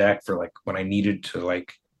on deck for like when I needed to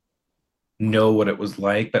like know what it was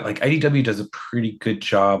like. But like IDW does a pretty good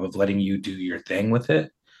job of letting you do your thing with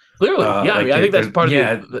it. Clearly, yeah. I Like mean, I think that's they're part of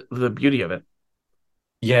yeah, the beauty of it.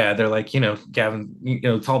 yeah, they're like, Gavin,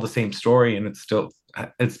 it's all the same story, and it's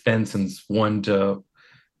been since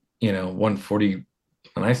 140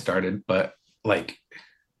 when I started, but like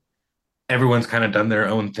everyone's kind of done their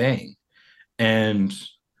own thing. And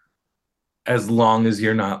as long as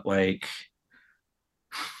you're not like,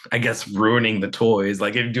 I guess, ruining the toys,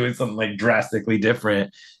 like if you're doing something like drastically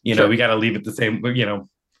different, Sure. we got to leave it the same, leave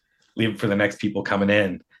it for the next people coming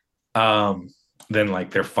in. Um, then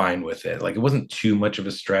like they're fine with it. Like it wasn't too much of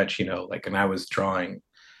a stretch, like, and I was drawing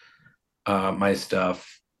my stuff,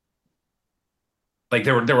 like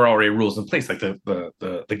there were already rules in place, like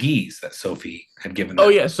the gis that Sophie had given Oh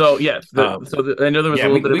them. yeah, so yeah, Um, I know there was a yeah,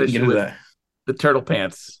 little we bit of we can get issue into with that. the turtle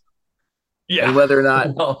pants Yeah. and whether or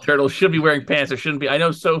not Well, turtles should be wearing pants or shouldn't be. I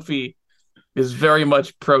know Sophie is very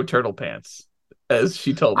much pro turtle pants, as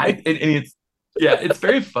she told me. and it's yeah, it's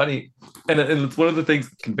very funny, and it's one of the things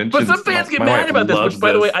But some conventions. My fans get my mad wife about this, which, loves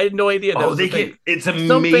by the way, this. I had no idea that Oh, was the they thing. get it's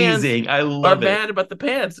Some fans amazing. I are love it. mad about the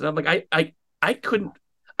pants, and I'm like, I couldn't.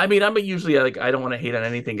 I mean, I'm a usually like I don't want to hate on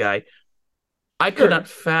anything guy. I could not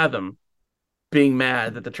Sure, fathom being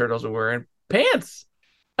mad that the turtles were wearing pants.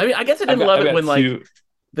 I mean, I guess I I've didn't got love I've it got when like two.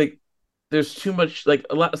 the there's too much like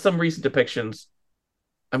a lot some recent depictions.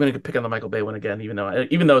 I'm gonna pick on the Michael Bay one again, even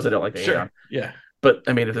those I don't like to hate on. Sure, yeah. But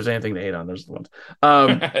I mean, if there's anything to hate on, there's the ones.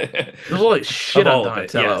 Um, there's all like Of shit on all of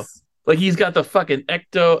it, Donatello. yes. Like he's got the fucking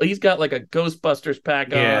ecto. He's got like a Ghostbusters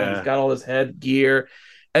pack on, and he's Yeah. got all his headgear,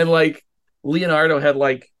 and like Leonardo had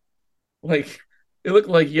like it looked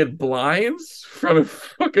like he had blinds from a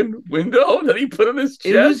fucking window that he put on his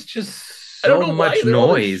It was chest. just I don't so know why he much did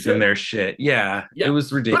all this noise in shit. their shit. Yeah, it Yeah,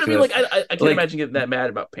 was but I mean, ridiculous. like I can't Like imagine getting that mad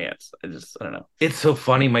about pants. I don't know. it's so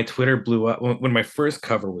funny. My Twitter blew up when my first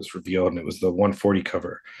cover was revealed, and it was the 140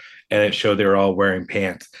 cover, and it showed they were all wearing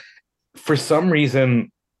pants. For some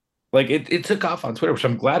reason, like it took off on Twitter, which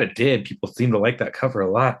I'm glad it did. People seem to like that cover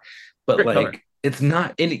a lot, but Great cover. like it's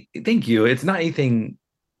not any. Thank you. It's not anything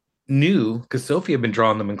new because Sophie had been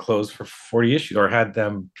drawing them in clothes for 40 issues or had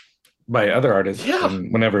them by other artists Yeah,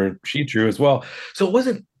 and whenever she drew as well. So it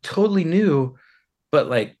wasn't totally new, but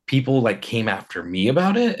like people like came after me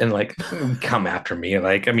about it and like come after me.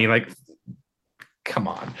 Like, I mean, like, come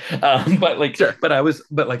on. But like, sure.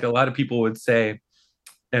 but like a lot of people would say,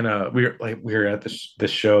 and we were at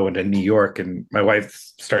this show in New York, and my wife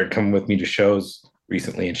started coming with me to shows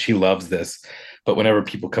recently, and she loves this. But whenever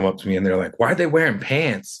people come up to me and they're like, "Why are they wearing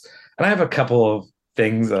pants?" And I have a couple of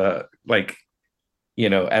things, like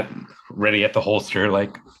at ready at the holster,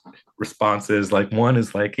 like responses. Like one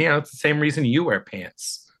is like, it's the same reason you wear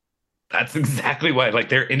pants. That's exactly why. Like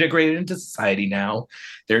they're integrated into society now.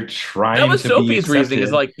 They're That trying was to be Sophie's reasoning.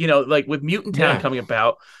 Is accepted. like like with Mutant Town Yeah, coming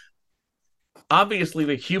about, obviously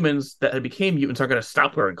the humans that had became mutants are going to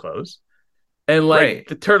stop wearing clothes, and like right.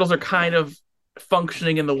 the turtles are kind of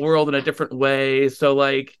functioning in the world in a different way. So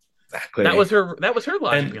like Exactly. that was her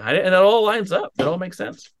logic And behind it, and it all lines up. It all makes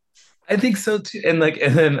sense. I think so too. And like,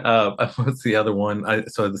 and then what's the other one?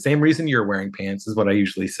 So the same reason you're wearing pants is what I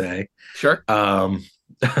usually say. Sure, Um,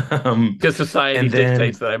 um, because society and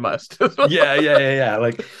dictates then that I must. yeah.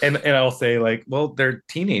 Like, and I'll say like, well, they're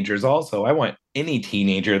teenagers also. I want any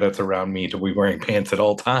teenager that's around me to be wearing pants at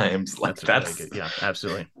all times. Like That's a really that's good. Yeah,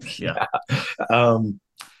 absolutely. Yeah. yeah. Um,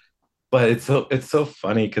 but it's so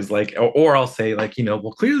funny because like, or I'll say like,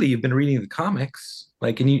 well, clearly you've been reading the comics,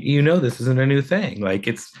 like, and you know this isn't a new thing, like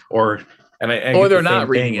it's or and I Or get the they're not same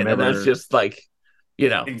reading thing it, and that's whenever. just like, you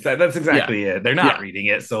know, That's yeah, exactly it. They're not yeah, reading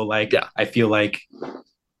it, so like yeah, I feel like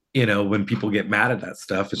when people get mad at that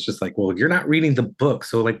stuff, it's just like, well, you're not reading the book,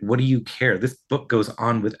 so like, what do you care? This book goes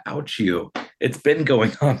on without you. It's been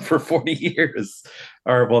going on for 40 years,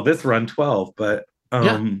 or well, this run 12, but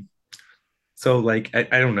yeah. so like I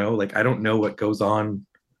don't know, like I don't know what goes on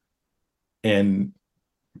in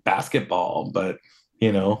basketball, but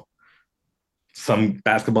you know, some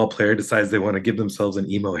basketball player decides they want to give themselves an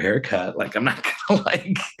emo haircut. Like I'm not gonna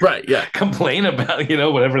like Right. Yeah. complain about,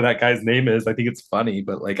 whatever that guy's name is. I think it's funny,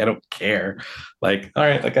 but like I don't care. Like, all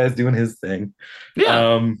right, that guy's doing his thing.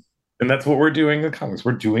 Yeah. And that's what we're doing in comics.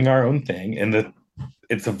 We're doing our own thing. And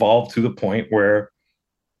it's evolved to the point where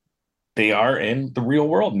they are in the real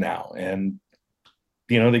world now. And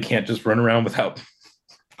they can't just run around without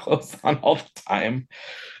clothes on all the time.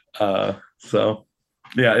 So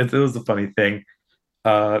yeah, it was a funny thing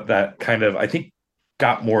that kind of I think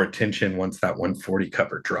got more attention once that 140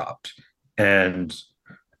 cover dropped, and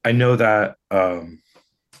I know that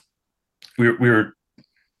we were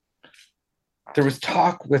there was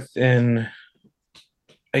talk within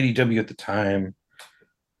IDW at the time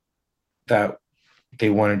that they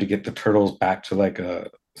wanted to get the turtles back to like a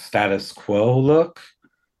status quo look,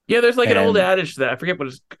 Yeah. There's like an old and adage that I forget what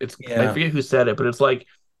it's. I yeah, forget who said it, but it's like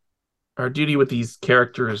our duty with these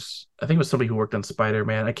characters. I think it was somebody who worked on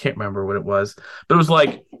Spider-Man. I can't remember what it was, but it was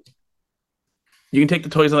like you can take the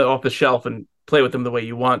toys off the shelf and play with them the way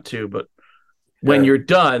you want to, but when yeah, you're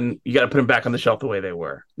done, you got to put them back on the shelf the way they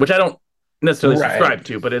were, which I don't necessarily right. subscribe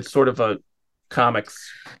to, but it's sort of a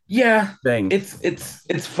comics Yeah, thing.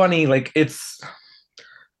 it's funny. Like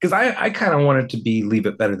because I kind of wanted to be leave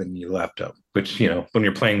it better than you left them, which when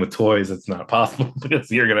you're playing with toys, it's not possible because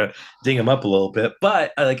you're gonna ding them up a little bit.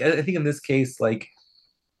 But I think in this case, like,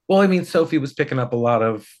 well, I mean, Sophie was picking up a lot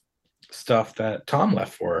of stuff that Tom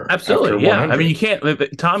left for her after Absolutely, yeah. I mean, you 100.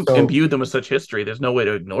 can't. Tom So imbued them with such history. There's no way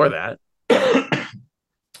to ignore that.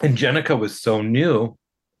 and Jenica was so new,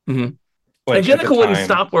 Hmm. And like at the Jenica wouldn't time.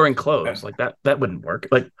 stop wearing clothes like that. That wouldn't work.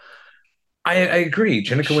 Like, I agree.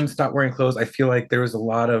 Jenica wouldn't stop wearing clothes. I feel like there was a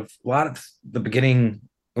lot of the beginning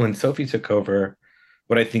when Sophie took over.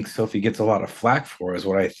 What I think Sophie gets a lot of flack for is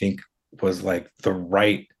what I think was like the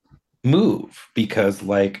right move, because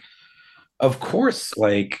like of course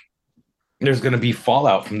like there's going to be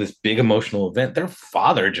fallout from this big emotional event. Their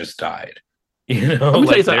father just died. let me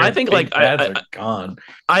tell you Like something. I their think like big dads are gone.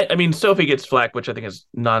 I mean, Sophie gets flack, which I think is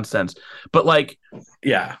nonsense. But like,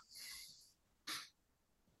 Yeah,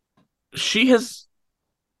 she has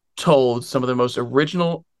told some of the most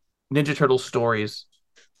original Ninja Turtle stories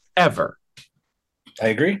ever. I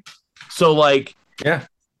agree. So like, Yeah,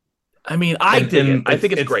 I mean, I dig it. and I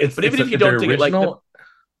think it's great. But even if you don't their dig it, like original.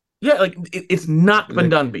 yeah, like it's not been Like,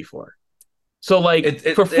 done before. So like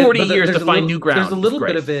for 40 but years to there's a find little new there's a ground is little bit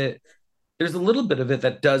great. of it. There's a little bit of it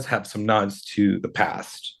that does have some nods to the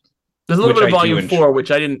past, There's a little which bit of I do volume four, enjoy.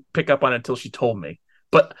 which I didn't pick up on until she told me.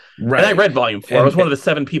 But and I Right. read volume four. I was And one of the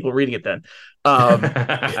 7 people reading it then. Um,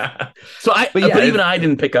 so but yeah, but even I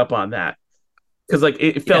didn't pick up on that because like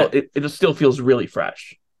it yeah. felt it still feels really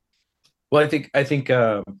fresh. Well, I think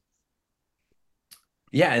yeah,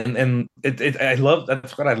 and I love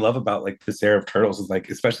that's what I love about like this era of Turtles is like,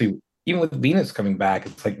 especially even with Venus coming back,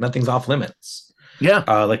 it's like nothing's off limits. Yeah,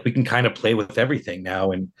 Like we can kind of play with everything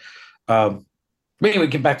now. And but anyway,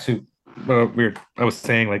 get back to what I was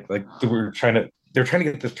saying, like they're trying to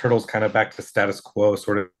get the Turtles kind of back to status quo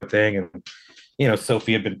sort of thing. And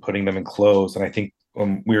Sophie had been putting them in clothes, and I think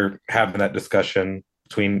we were having that discussion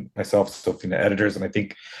between myself, Sophie, and the editors, and I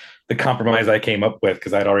think the compromise I came up with,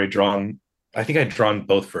 because I'd already drawn, I think I'd drawn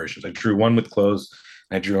both versions. I drew one with clothes,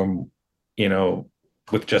 and I drew them,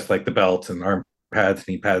 with just like the belts and arm pads,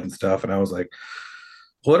 knee pads, and stuff. And I was like,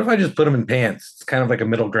 what if I just put them in pants? It's kind of like a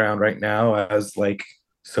middle ground right now, as like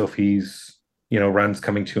Sophie's, runs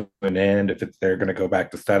coming to an end. If they're going to go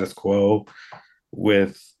back to status quo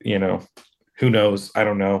with, who knows? I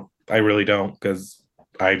don't know. I really don't, because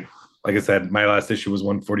like I said, my last issue was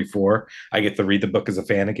 144. I get to read the book as a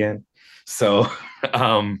fan again. So,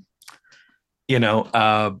 um, you know,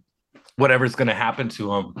 uh, whatever's going to happen to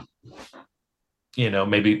them,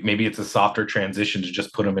 maybe it's a softer transition to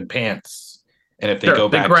just put them in pants. And if they sure. go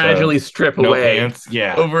They back to gradually strip no away pants,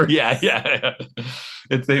 yeah, over yeah.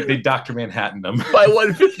 It's they Dr. Manhattan them. by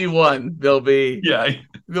 151. Yeah, They'll be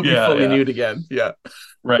fully yeah, nude again. Yeah.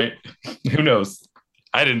 right. Who knows?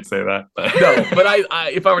 I didn't say that, but No, but I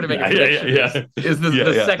if I were to make a yeah, prediction, yeah, is yeah,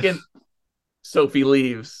 the yeah. second Sophie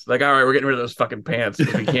leaves, like, all right, we're getting rid of those fucking pants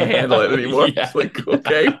because we can't handle it anymore. Yeah. It's like,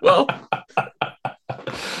 okay, well,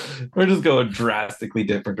 We're just going drastically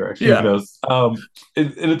different direction. Who yeah, knows? And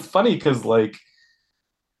it's funny because like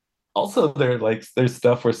also there's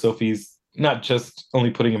stuff where Sophie's not just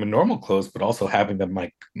only putting them in normal clothes, but also having them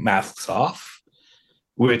like masks off,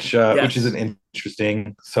 which is yes. an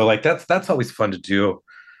interesting. So like that's always fun to do.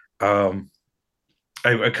 Um,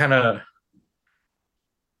 I kind of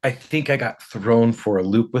I think I got thrown for a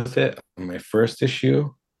loop with it on my first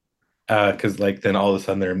issue, because like then all of a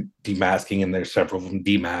sudden they're demasking and there's several of them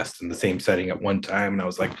demasked in the same setting at one time, and I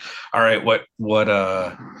was like, all right, what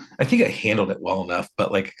I think I handled it well enough,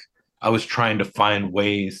 but like I was trying to find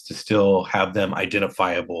ways to still have them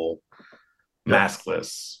identifiable Yep.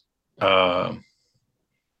 maskless. um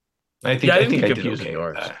Yeah, I I didn't think get I did confused in okay with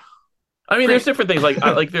yours. that. I mean, there's Great. different things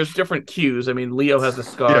like there's different cues. I mean, Leo has the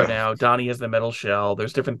scar Yeah, now. Donnie has the metal shell.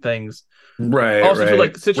 There's different things. Also, too,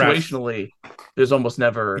 like right. Raph, situationally, there's almost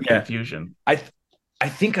never yeah, confusion. I I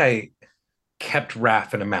think I kept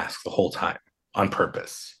Raph in a mask the whole time on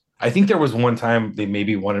purpose. I think there was one time they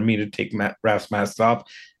maybe wanted me to take Raph's mask off,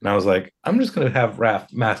 and I was like, I'm just gonna have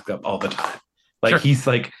Raph masked up all the time. Like Sure, he's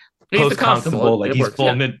like he's the post constable. constable, like It he's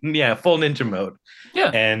works. Yeah, full ninja mode.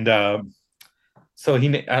 yeah. And so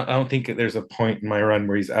I don't think there's a point in my run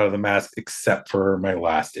where he's out of the mask except for my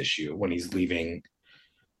last issue when he's leaving.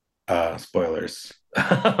 Spoilers.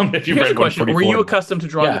 If you've Here's a read question: were you 144, accustomed to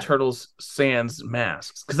drawing the yeah, turtles sans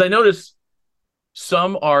masks? Because I noticed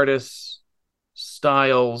some artists'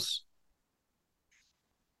 styles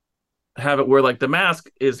have it where like the mask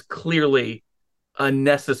is clearly a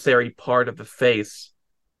necessary part of the face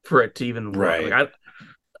for it to even work. right,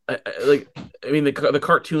 Like I mean the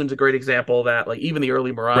cartoon's a great example of that. Like even the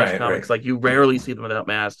early Mirage right, right. comics, like you rarely see them without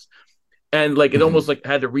masks. and like it Mhm. almost like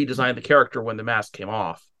had to redesign the character when the mask came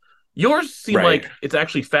off. Yours seemed Right. like it's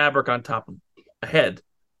actually fabric on top of a head.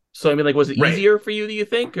 So I mean, like, was it Right. easier for you? Do you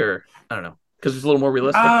think, or I don't know, because it's a little more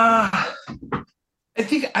realistic? Uh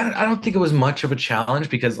I don't think it was much of a challenge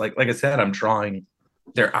because like I said, I'm drawing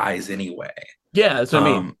their eyes anyway. Yeah, that's what I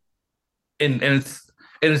mean. Um and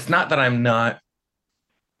it's not that I'm not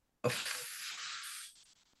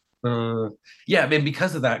uh, yeah, I mean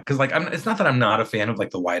because of that, because like I'm it's not that I'm not a fan of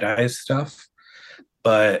like the white eyes stuff,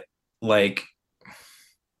 but like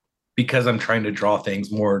because I'm trying to draw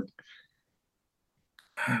things more,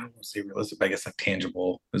 I don't want to say realistic, but I guess like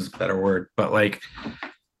tangible is a better word. But like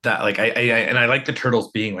that, like and I like the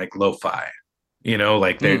turtles being like lo-fi,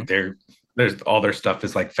 like Mm, there's all their stuff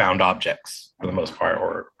is like found objects for the most part,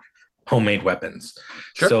 or homemade weapons.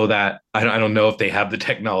 sure. So that I don't know if they have the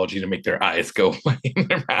technology to make their eyes go in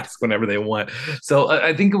their mask whenever they want. So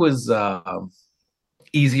I think it was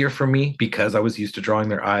easier for me because I was used to drawing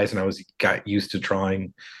their eyes and I was got used to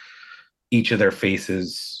drawing each of their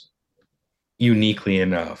faces uniquely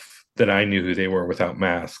enough that I knew who they were without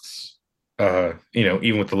masks. Even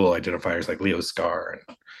with the little identifiers like Leo's scar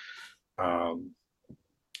and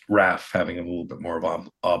Raph having a little bit more of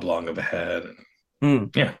oblong of a head,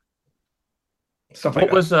 and Mm. yeah, stuff like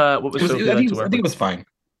that. What was It was. Sophie I like think. to I work think it with? was fine.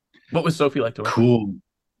 What was Sophie like to work with? Cool.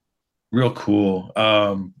 Real cool.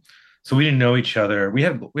 So we didn't know each other. We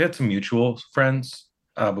had some mutual friends,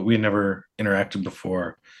 but we had never interacted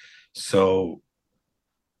before. So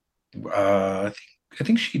I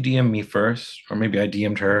think she DM'd me first, or maybe I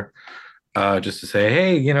DM'd her, just to say,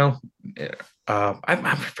 hey,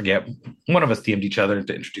 I forget. One of us DM'd each other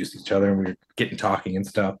to introduce each other, and we were getting talking and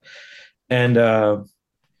stuff. And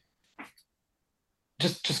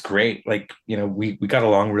just great. Like, we got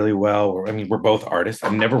along really well. I mean, we're both artists.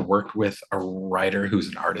 I've never worked with a writer who's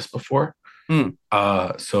an artist before. Mm.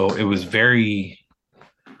 So it was very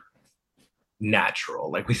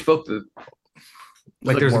natural. Like we spoke It was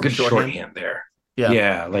like like there's a more of a good shorthand. shorthand there. Yeah.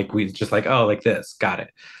 Yeah, like we just like, oh, like this, got it.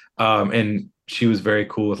 And she was very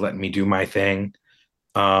cool with letting me do my thing.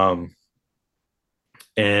 Um,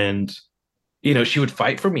 and she would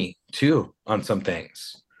fight for me too on some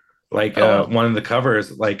things. Like Oh wow. one of the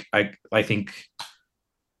covers, like I think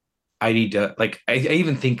I need to like I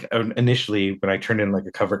even think initially when I turned in like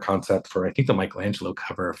a cover concept for I think the Michelangelo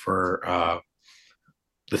cover for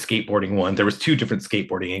the skateboarding one, there was two different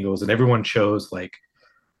skateboarding angles, and everyone chose like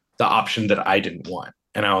the option that I didn't want.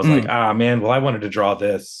 And I was like, Mm. ah man, well I wanted to draw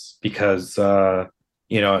this because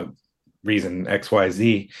you know, reason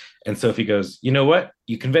XYZ. And Sophie goes, you know what?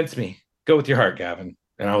 You convinced me. Go with your heart, Gavin.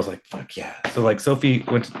 And I was like, fuck yeah. So like Sophie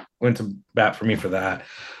went to bat for me for that.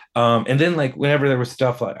 And then like whenever there was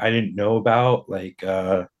stuff like I didn't know about, like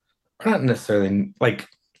not necessarily like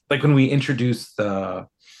when we introduced the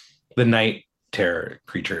night terror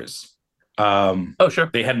creatures. Oh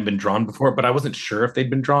sure. They hadn't been drawn before, but I wasn't sure if they'd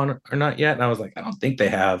been drawn or not yet. And I was like, I don't think they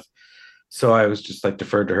have. So I was just like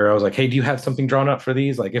deferred to her. I was like, hey, do you have something drawn up for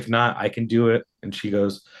these? Like, if not, I can do it. And she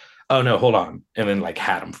goes, oh no, hold on. And then like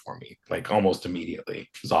had them for me, like almost immediately.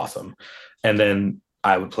 It was awesome. And then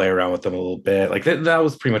I would play around with them a little bit. Like that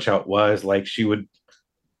was pretty much how it was. Like she would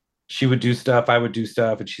do stuff, I would do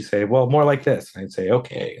stuff, and she'd say, well, more like this. And I'd say,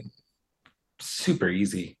 okay. And super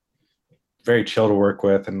easy, very chill to work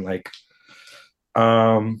with, and like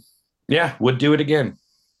yeah, would do it again.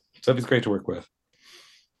 Sophie's great to work with.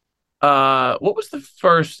 What was the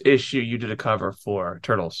first issue you did a cover for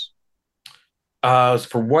Turtles? It was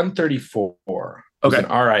for 134. It was Okay.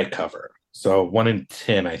 an RI cover. So 1 in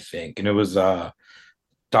 10, I think. And it was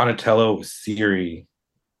Donatello with Siri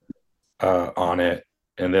on it.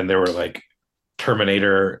 And then there were like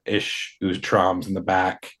Terminator-ish Utroms in the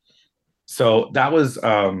back. So that was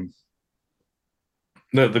the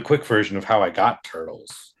quick version of how I got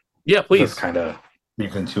Turtles. Yeah, That's please. kind of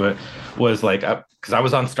deep into it. Was like because I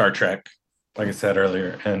was on Star Trek, like I said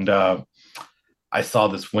earlier, and I saw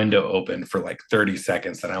this window open for like 30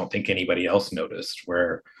 seconds that I don't think anybody else noticed,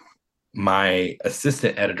 where my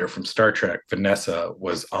assistant editor from Star Trek, Vanessa,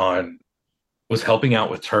 was helping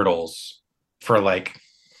out with Turtles for like,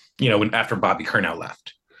 when after Bobby Curnow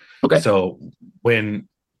left. Okay. So when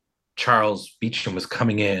Charles Beecham was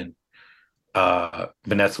coming in,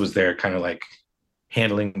 Vanessa was there kind of like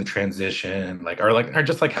handling the transition, or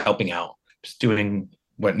just like helping out, just doing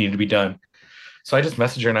what needed to be done. So I just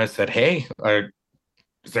messaged her and I said, hey,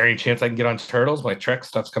 is there any chance I can get on Turtles? My Trek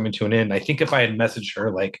stuff's coming to an end. I think if I had messaged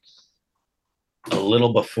her like a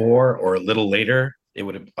little before or a little later, it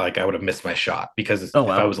would have like I would have missed my shot, because Oh if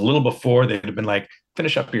I wow. was a little before, they'd have been like,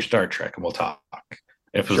 finish up your Star Trek and we'll talk.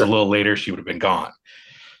 If it was a Sure. little later, she would have been gone.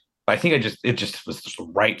 I think it just was just the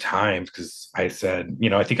right time because I said,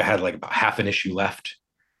 I think I had like about half an issue left,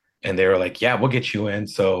 and they were like, "Yeah, we'll get you in."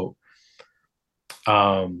 So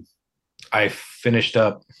um, I finished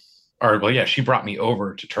up, or well, yeah, she brought me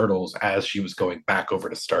over to Turtles as she was going back over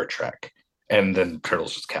to Star Trek, and then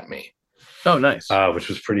Turtles just kept me, Oh, nice. which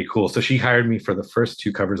was pretty cool. So she hired me for the first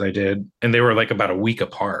two covers I did, and they were like about a week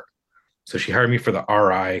apart. So she hired me for the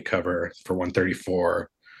RI cover for 134,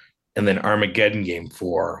 and then Armageddon Game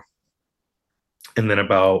 4, and then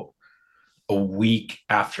about a week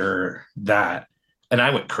after that, and I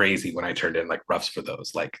went crazy when I turned in like roughs for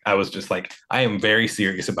those. Like I was just like, I am very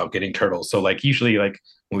serious about getting Turtles. So like usually like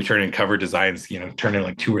when we turn in cover designs, turn in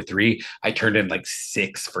like two or three. I turned in like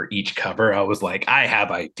six for each cover. I was like, I have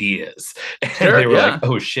ideas. And Sure. they were like, Yeah.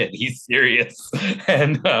 oh shit, he's serious.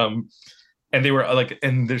 And they were like,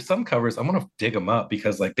 and there's some covers, I'm gonna dig them up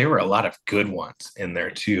because like there were a lot of good ones in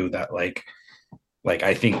there too that like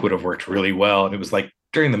I think would have worked really well. And it was like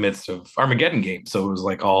during the midst of Armageddon game. So it was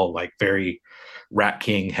like all like very Rat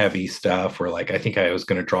King heavy stuff where like I think I was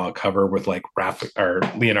gonna draw a cover with like or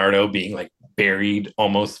Leonardo being like buried,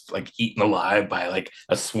 almost like eaten alive by like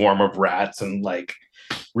a swarm of rats and like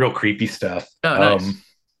real creepy stuff. Oh, nice.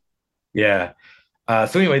 Yeah.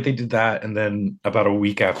 So anyway, they did that, and then about a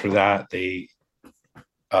week after that, they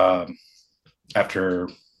um after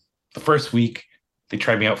the first week, they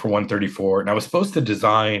tried me out for 134, and I was supposed to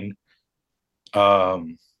design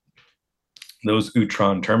um those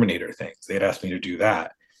Utron Terminator things. They had asked me to do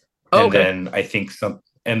that. Oh, And okay. then I think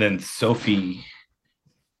and then Sophie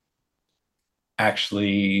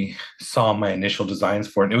actually saw my initial designs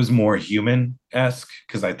for it. And it was more human esque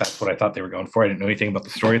because that's what I thought they were going for. I didn't know anything about the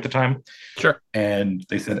story at the time. Sure. And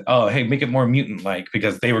they said, oh, hey, make it more mutant like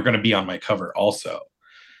because they were going to be on my cover also.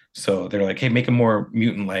 So they're like, hey, make it more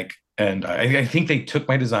mutant like. And I think they took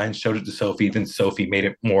my design, showed it to Sophie. Then Sophie made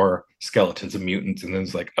it more skeletons of mutants. And then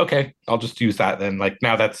it's like, okay, I'll just use that. Then, like,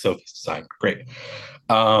 now that's Sophie's design. Great.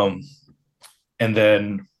 Um, and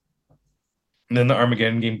then the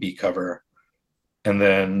Armageddon game B cover. And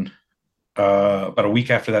then about a week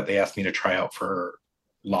after that, they asked me to try out for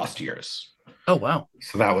Lost Years. Oh, wow.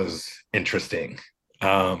 So that was interesting.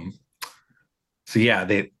 Um, so yeah,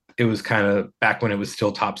 it was kind of back when it was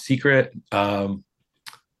still top secret.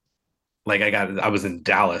 Like I was in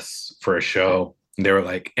Dallas for a show. And they were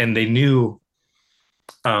like, and they knew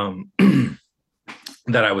um,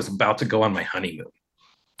 that I was about to go on my honeymoon,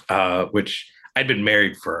 which I'd been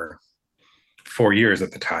married for 4 years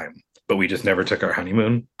at the time, but we just never took our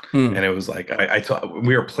honeymoon. Hmm. And it was like I thought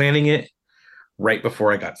we were planning it right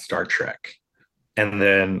before I got Star Trek. And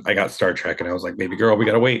then I got Star Trek, and I was like, "Baby girl, we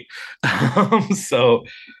gotta wait." So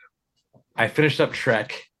I finished up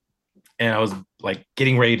Trek, and I was like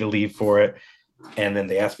getting ready to leave for it. And then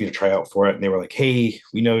they asked me to try out for it, and they were like, "Hey,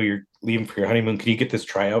 we know you're leaving for your honeymoon. Can you get this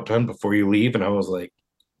tryout done before you leave?" And I was like,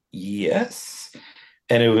 "Yes."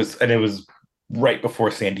 And it was right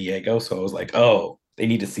before San Diego, so I was like, "Oh, they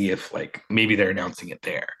need to see if like maybe they're announcing it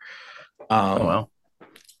there." Oh, Um, wow.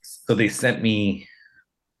 so they sent me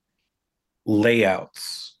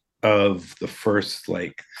layouts of the first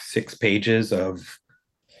like 6 pages of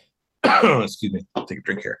excuse me, I'll take a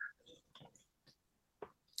drink here.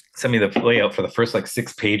 Send me the layout for the first like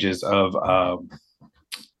 6 pages of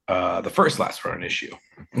the first last run issue.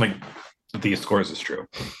 Like the scores is true.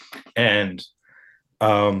 And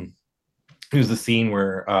it was the scene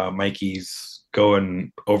where Mikey's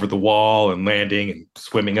going over the wall and landing and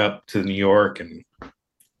swimming up to New York. And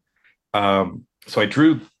so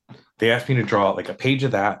they asked me to draw like a page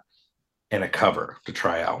of that and a cover to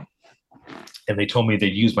try out. And they told me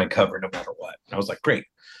they'd use my cover no matter what. And I was like, great.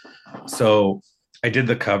 So I did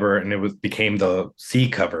the cover, and it became the C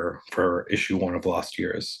cover for issue 1 of Lost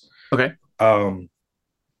Years. Okay. Um,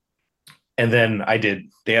 and then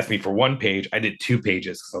they asked me for 1 page. I did 2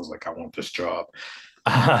 pages because I was like, I want this job.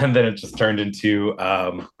 And then it just turned into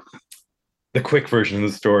the quick version of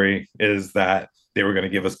the story is that they were going to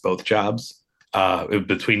give us both jobs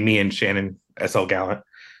between me and Shannon S.L. Gallant.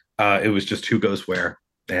 It was just who goes where.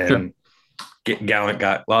 Sure. And Gallant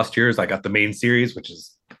got Lost Years. I got the main series, which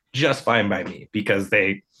is just fine by me because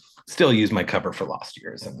they still use my cover for Lost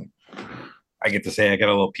Years. And I get to say I got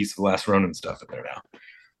a little piece of Last Ronin stuff in there now.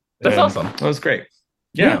 That's And awesome. that was great.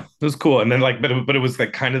 Yeah. Yeah, it was cool. And then like, but it was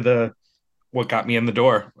like kind of what got me in the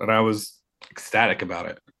door, and I was ecstatic about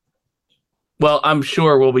it. Well, I'm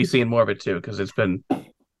sure we'll be seeing more of it too because it's been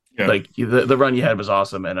Yeah. like the run you had was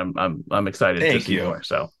awesome, and I'm excited to Thank see you. more.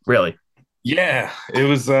 So really, Yeah, it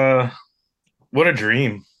was what a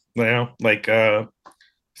dream. Like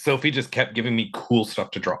Sophie just kept giving me cool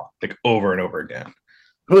stuff to draw, like over and over again.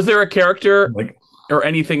 was there a character Like or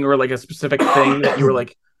anything, or like a specific thing that you were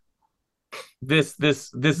like, this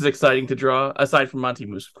is exciting to draw, aside from Monty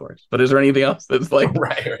Moose, of course. But is there anything else that's Right,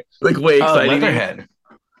 right. like way exciting to you? Leatherhead.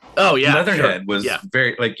 Oh yeah, sure, Leatherhead was yeah,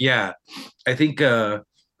 very like, yeah. I think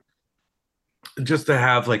just to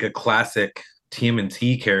have like a classic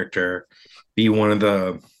TMNT character be one of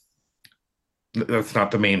the, that's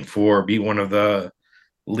not the main four, be one of the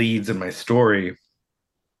leads in my story.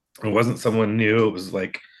 It wasn't someone new. It was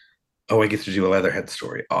like, oh, I get to do a Leatherhead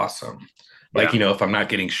story. Awesome. Like, yeah. if I'm not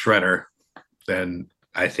getting Shredder, then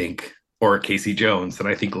I think, or Casey Jones, then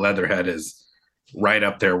I think Leatherhead is right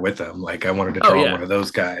up there with them. Like, I wanted to Oh draw yeah, one of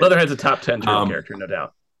those guys. Leatherhead's a top 10 turtle Um, character, no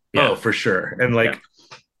doubt. oh, Yeah, for sure. And yeah. like,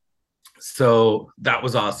 so that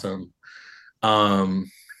was awesome. Let's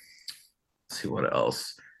see what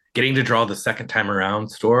else. Getting to draw the second time around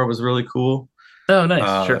store was really cool. Oh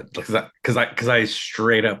nice, sure. Because I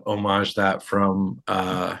straight up homage that from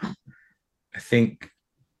I think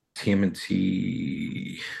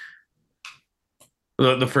TMNT,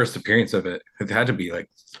 the first appearance of it. It had to be like,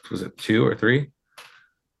 was it two or three?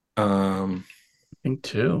 I think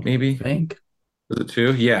two. I Maybe think. was it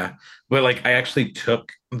two? Yeah, but like I actually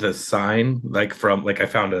took the sign like from like I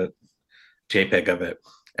found a JPEG of it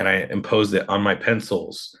and I imposed it on my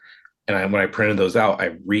pencils. And when I printed those out,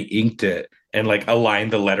 I re-inked it and like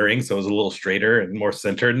aligned the lettering so it was a little straighter and more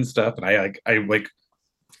centered and stuff. And I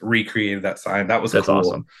recreated that sign. That was That's cool.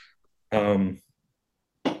 awesome. Um,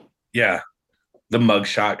 yeah, the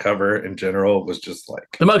mugshot cover in general was just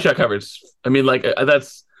like, The mugshot covers. I mean, like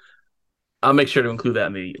that's. I'll make sure to include that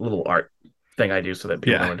in the little art thing I do so that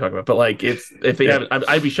people know what yeah, I'm talking about. But like, it's if they yeah, haven't,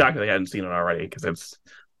 I'd be shocked if they hadn't seen it already because it's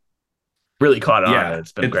really caught on and yeah.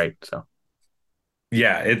 it's been great. So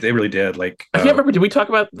It really did. Like, I can't remember. Did we talk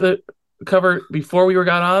about the cover before we were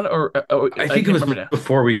got on, or I I think it can't was remember now.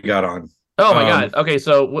 before we got on. Oh my Um, god. Okay,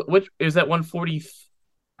 so which is that 141?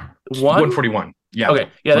 141. Yeah, Okay,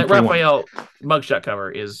 yeah, that 141. Raphael mugshot cover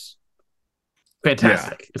is Yeah,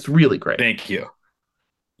 fantastic. It's really great. thank you.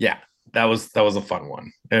 Yeah, that was a fun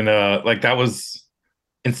one, and like that was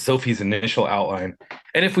in Sophie's initial outline.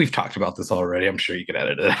 And if we've talked about this already, I'm sure you could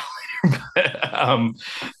edit it out later.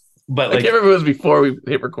 But I can't like remember if it was before we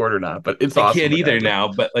hit record or not, but it's I awesome can't the guy either did. now.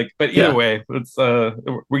 But either Yeah, way, it's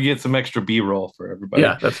we get some extra B-roll for everybody.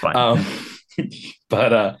 yeah, that's fine. Um,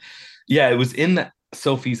 but yeah, it was in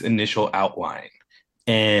Sophie's initial outline,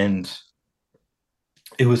 and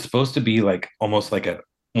it was supposed to be like almost like a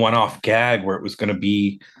one-off gag where it was going to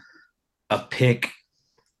be a pic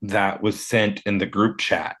that was sent in the group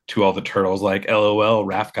chat to all the turtles, like LOL,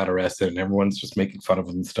 Raph got arrested, and everyone's just making fun of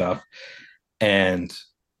him and stuff. And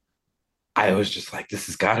I was just like, this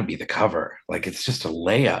has got to be the cover. Like, it's just a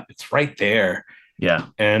layup. It's right there. Yeah.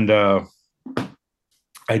 And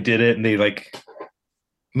I did it, and they like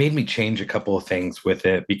made me change a couple of things with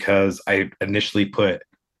it because I initially put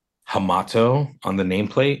Hamato on the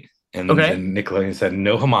nameplate, and Okay. then Nickelodeon said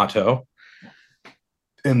no Hamato.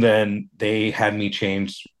 And then they had me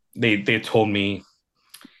change. They told me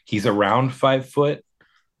he's around 5 foot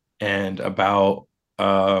and about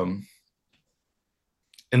and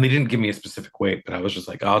they didn't give me a specific weight, but I was just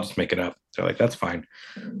like, I'll just make it up. They're like, that's fine.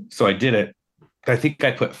 So I did it. I think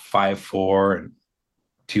I put 5'4" and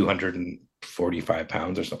 245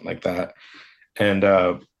 pounds or something like that. And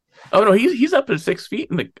Oh no, he's up to 6 feet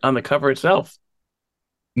on the cover itself.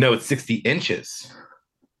 no, it's 60 inches.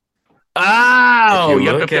 If Oh, you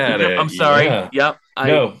yep, look yep, yep, at yep, yep. it, I'm sorry. yeah. Yep.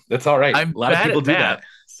 No, that's all right. I'm A lot of bad people at do math, that.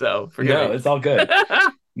 so forgive No, me. it's all good.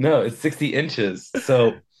 No, it's 60 inches.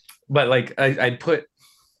 So, but like I put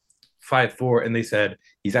 5'4", and they said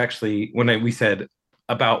he's actually, we said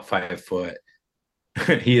about 5 foot,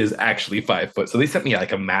 he is actually 5 foot. So they sent me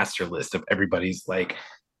like a master list of everybody's like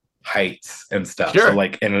heights and stuff. So Sure.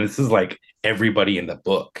 like, and this is like everybody in the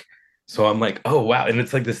book. So I'm like, oh wow. And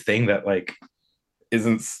it's like this thing that like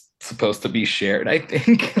isn't supposed to be shared, I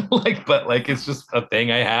think. Like, but like it's just a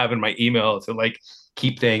thing I have in my email to like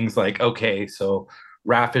keep things like, okay, so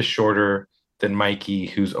Raph is shorter than Mikey,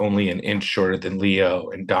 who's only an inch shorter than Leo,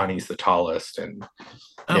 and Donnie's the tallest. And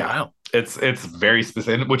Oh yeah, wow. it's very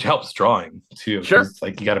specific, which helps drawing too, Sure. because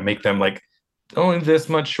like you got to make them like only this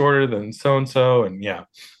much shorter than so and so, and yeah,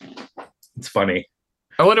 it's funny.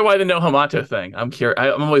 I wonder why the no Hamato thing. I'm curious.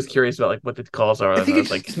 I'm always curious about like what the calls are. I And think I it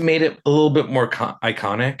was like, just made it a little bit more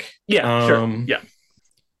iconic. yeah, sure, yeah.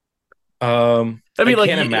 I I mean, like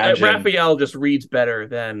can't imagine. Raphael just reads better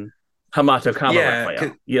than Hamato, comma Yeah,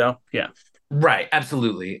 Raphael. You know? Yeah. right,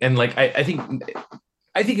 absolutely. And like I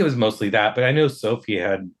think it was mostly that, but I know Sophie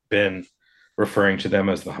had been referring to them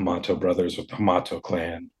as the Hamato brothers or the Hamato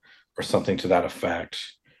clan or something to that effect.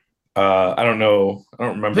 I don't know. I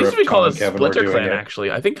don't They remember used to if be Tom called a and Kevin were Splinter doing Clan, it.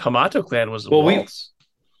 actually. I think Hamato Clan was Well, Waltz.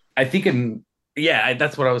 I think yeah,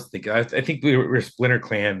 that's what I was thinking. I think we were Splinter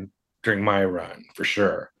Clan during my run for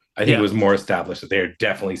sure. I think it Yeah. was more established that they are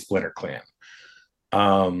definitely Splinter Clan.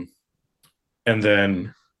 Um, and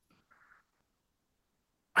then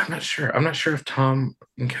I'm not sure. I'm not sure if Tom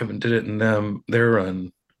and Kevin did it in their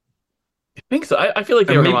run. I think so. I feel like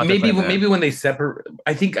they were Hamato Clan then. Maybe when they separate,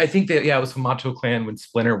 I think that yeah, it was Hamato Clan when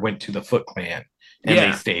Splinter went to the Foot Clan and they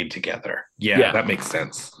Yeah. stayed together. Yeah, Yeah. that makes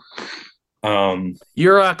sense. Um,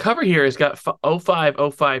 Your cover here has got 05,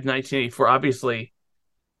 05, 1984. Obviously,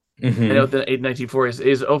 I know mhm. the 1984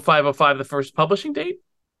 is 05, 05 the first publishing date?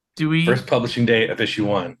 Do we? First publishing date of issue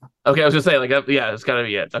one. Okay, I was gonna say like yeah, it's gotta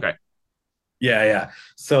be it. Okay. Yeah, yeah.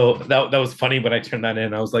 So that was funny when I turned that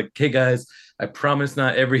in. I was like, "Hey guys, I promise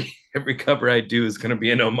not every cover I do is going to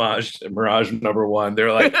be an homage to Mirage number one."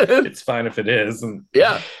 They're like, "It's fine if it is," and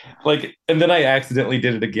Yeah. and then I accidentally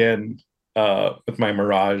did it again with my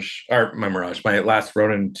last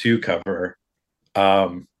Ronin 2 cover.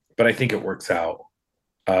 But I think it works out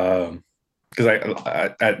because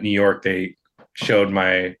I at New York they showed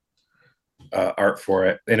my art for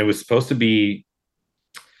it, and it was supposed to be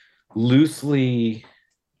loosely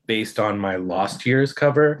based on my Lost Years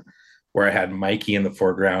cover, where I had Mikey in the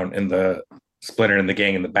foreground and the Splinter and the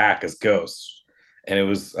gang in the back as ghosts. And it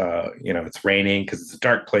was, it's raining because it's a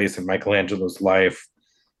dark place in Michelangelo's life.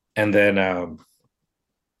 And then,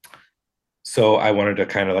 so I wanted to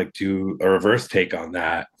kind of like do a reverse take on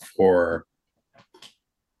that for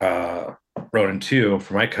Ronin 2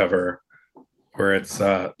 for my cover, where it's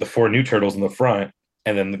the 4 new turtles in the front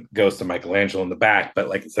and then the ghost of Michelangelo in the back. But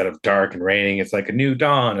like instead of dark and raining, it's like a new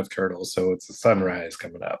dawn of turtles. So it's a sunrise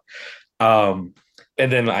coming up. And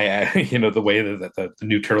then the way that the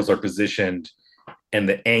new turtles are positioned and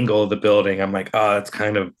the angle of the building, I'm like, oh, it's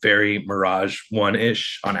kind of very Mirage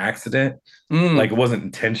One-ish on accident. Like it wasn't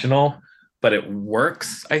intentional, but it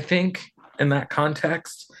works, I think, in that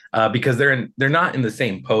context because they're not in the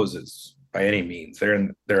same poses by any means. They're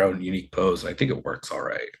in their own unique pose. I think it works all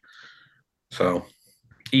right. So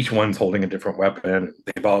each one's holding a different weapon.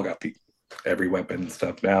 They've all got every weapon and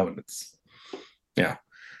stuff now, and it's yeah.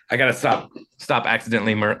 I gotta stop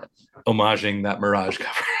accidentally homaging that Mirage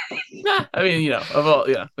cover. Nah, I mean, of all,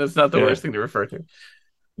 yeah, that's not the Yeah. worst thing to refer to.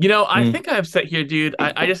 I think I have set here, dude.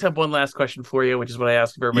 I just have one last question for you, which is what I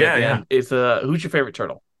ask for everybody at the end. Is who's your favorite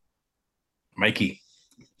turtle? Mikey.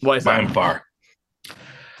 Why is By that? far.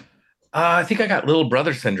 I think I got little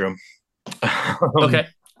brother syndrome. Okay.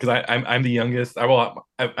 Because I'm the youngest. I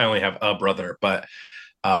only have a brother, but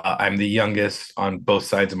I'm the youngest on both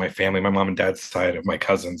sides of my family, my mom and dad's side of my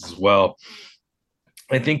cousins as well.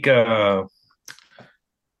 I think I'm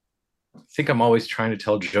always trying to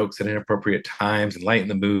tell jokes at inappropriate times and lighten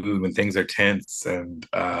the mood when things are tense. And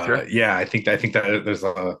Sure. yeah, I think that there's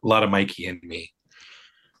a lot of Mikey in me.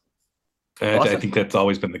 Awesome. I think that's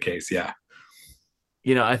always been the case. Yeah.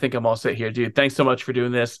 I think I'm all set here, dude. Thanks so much for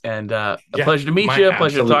doing this, and a pleasure to meet you. A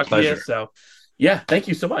pleasure to talk to you. So, yeah, thank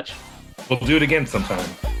you so much. We'll do it again sometime.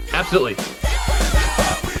 Absolutely.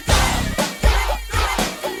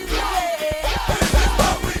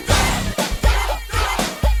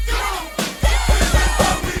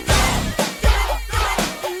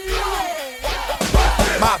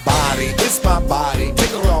 My body, take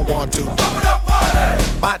it where I want to.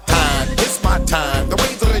 My time, it's my time. The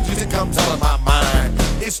ways that I use it comes out of my mind.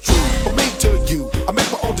 It's true, from me to you. I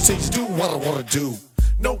make my own decisions, do what I want to do.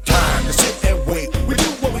 No time to sit and wait. We do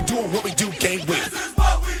what we do and what we do can't wait.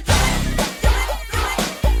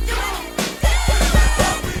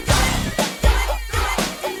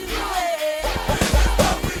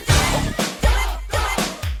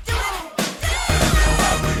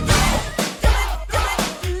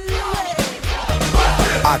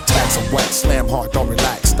 I tax and wax, slam hard, don't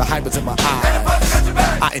relax. The hype is in my eyes.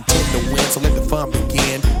 I intend to win, so let the fun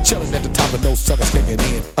begin. Chilling at the top of no suckers kicking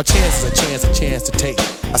in. A chance is a chance to take.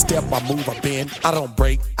 I step, I move, I bend, I don't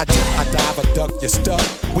break. I dip, I dive, I duck, you're stuck.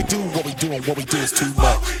 We do what we do, and what we do is too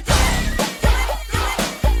much.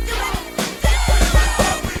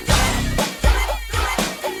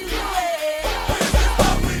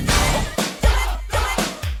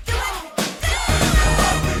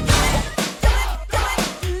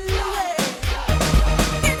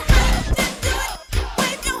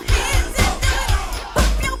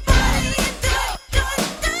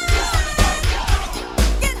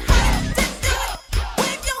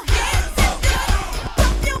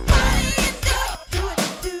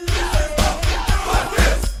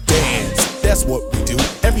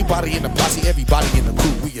 Everybody in the posse, everybody in the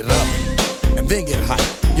crew, we get up and then get hype.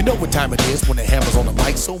 You You know what time it is when the hammer's on the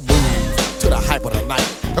mic, so move to the hype of the night.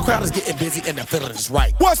 The crowd is getting busy and the feeling is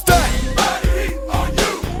right. What's that? Body heat on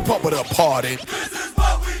you. Pump it up, party.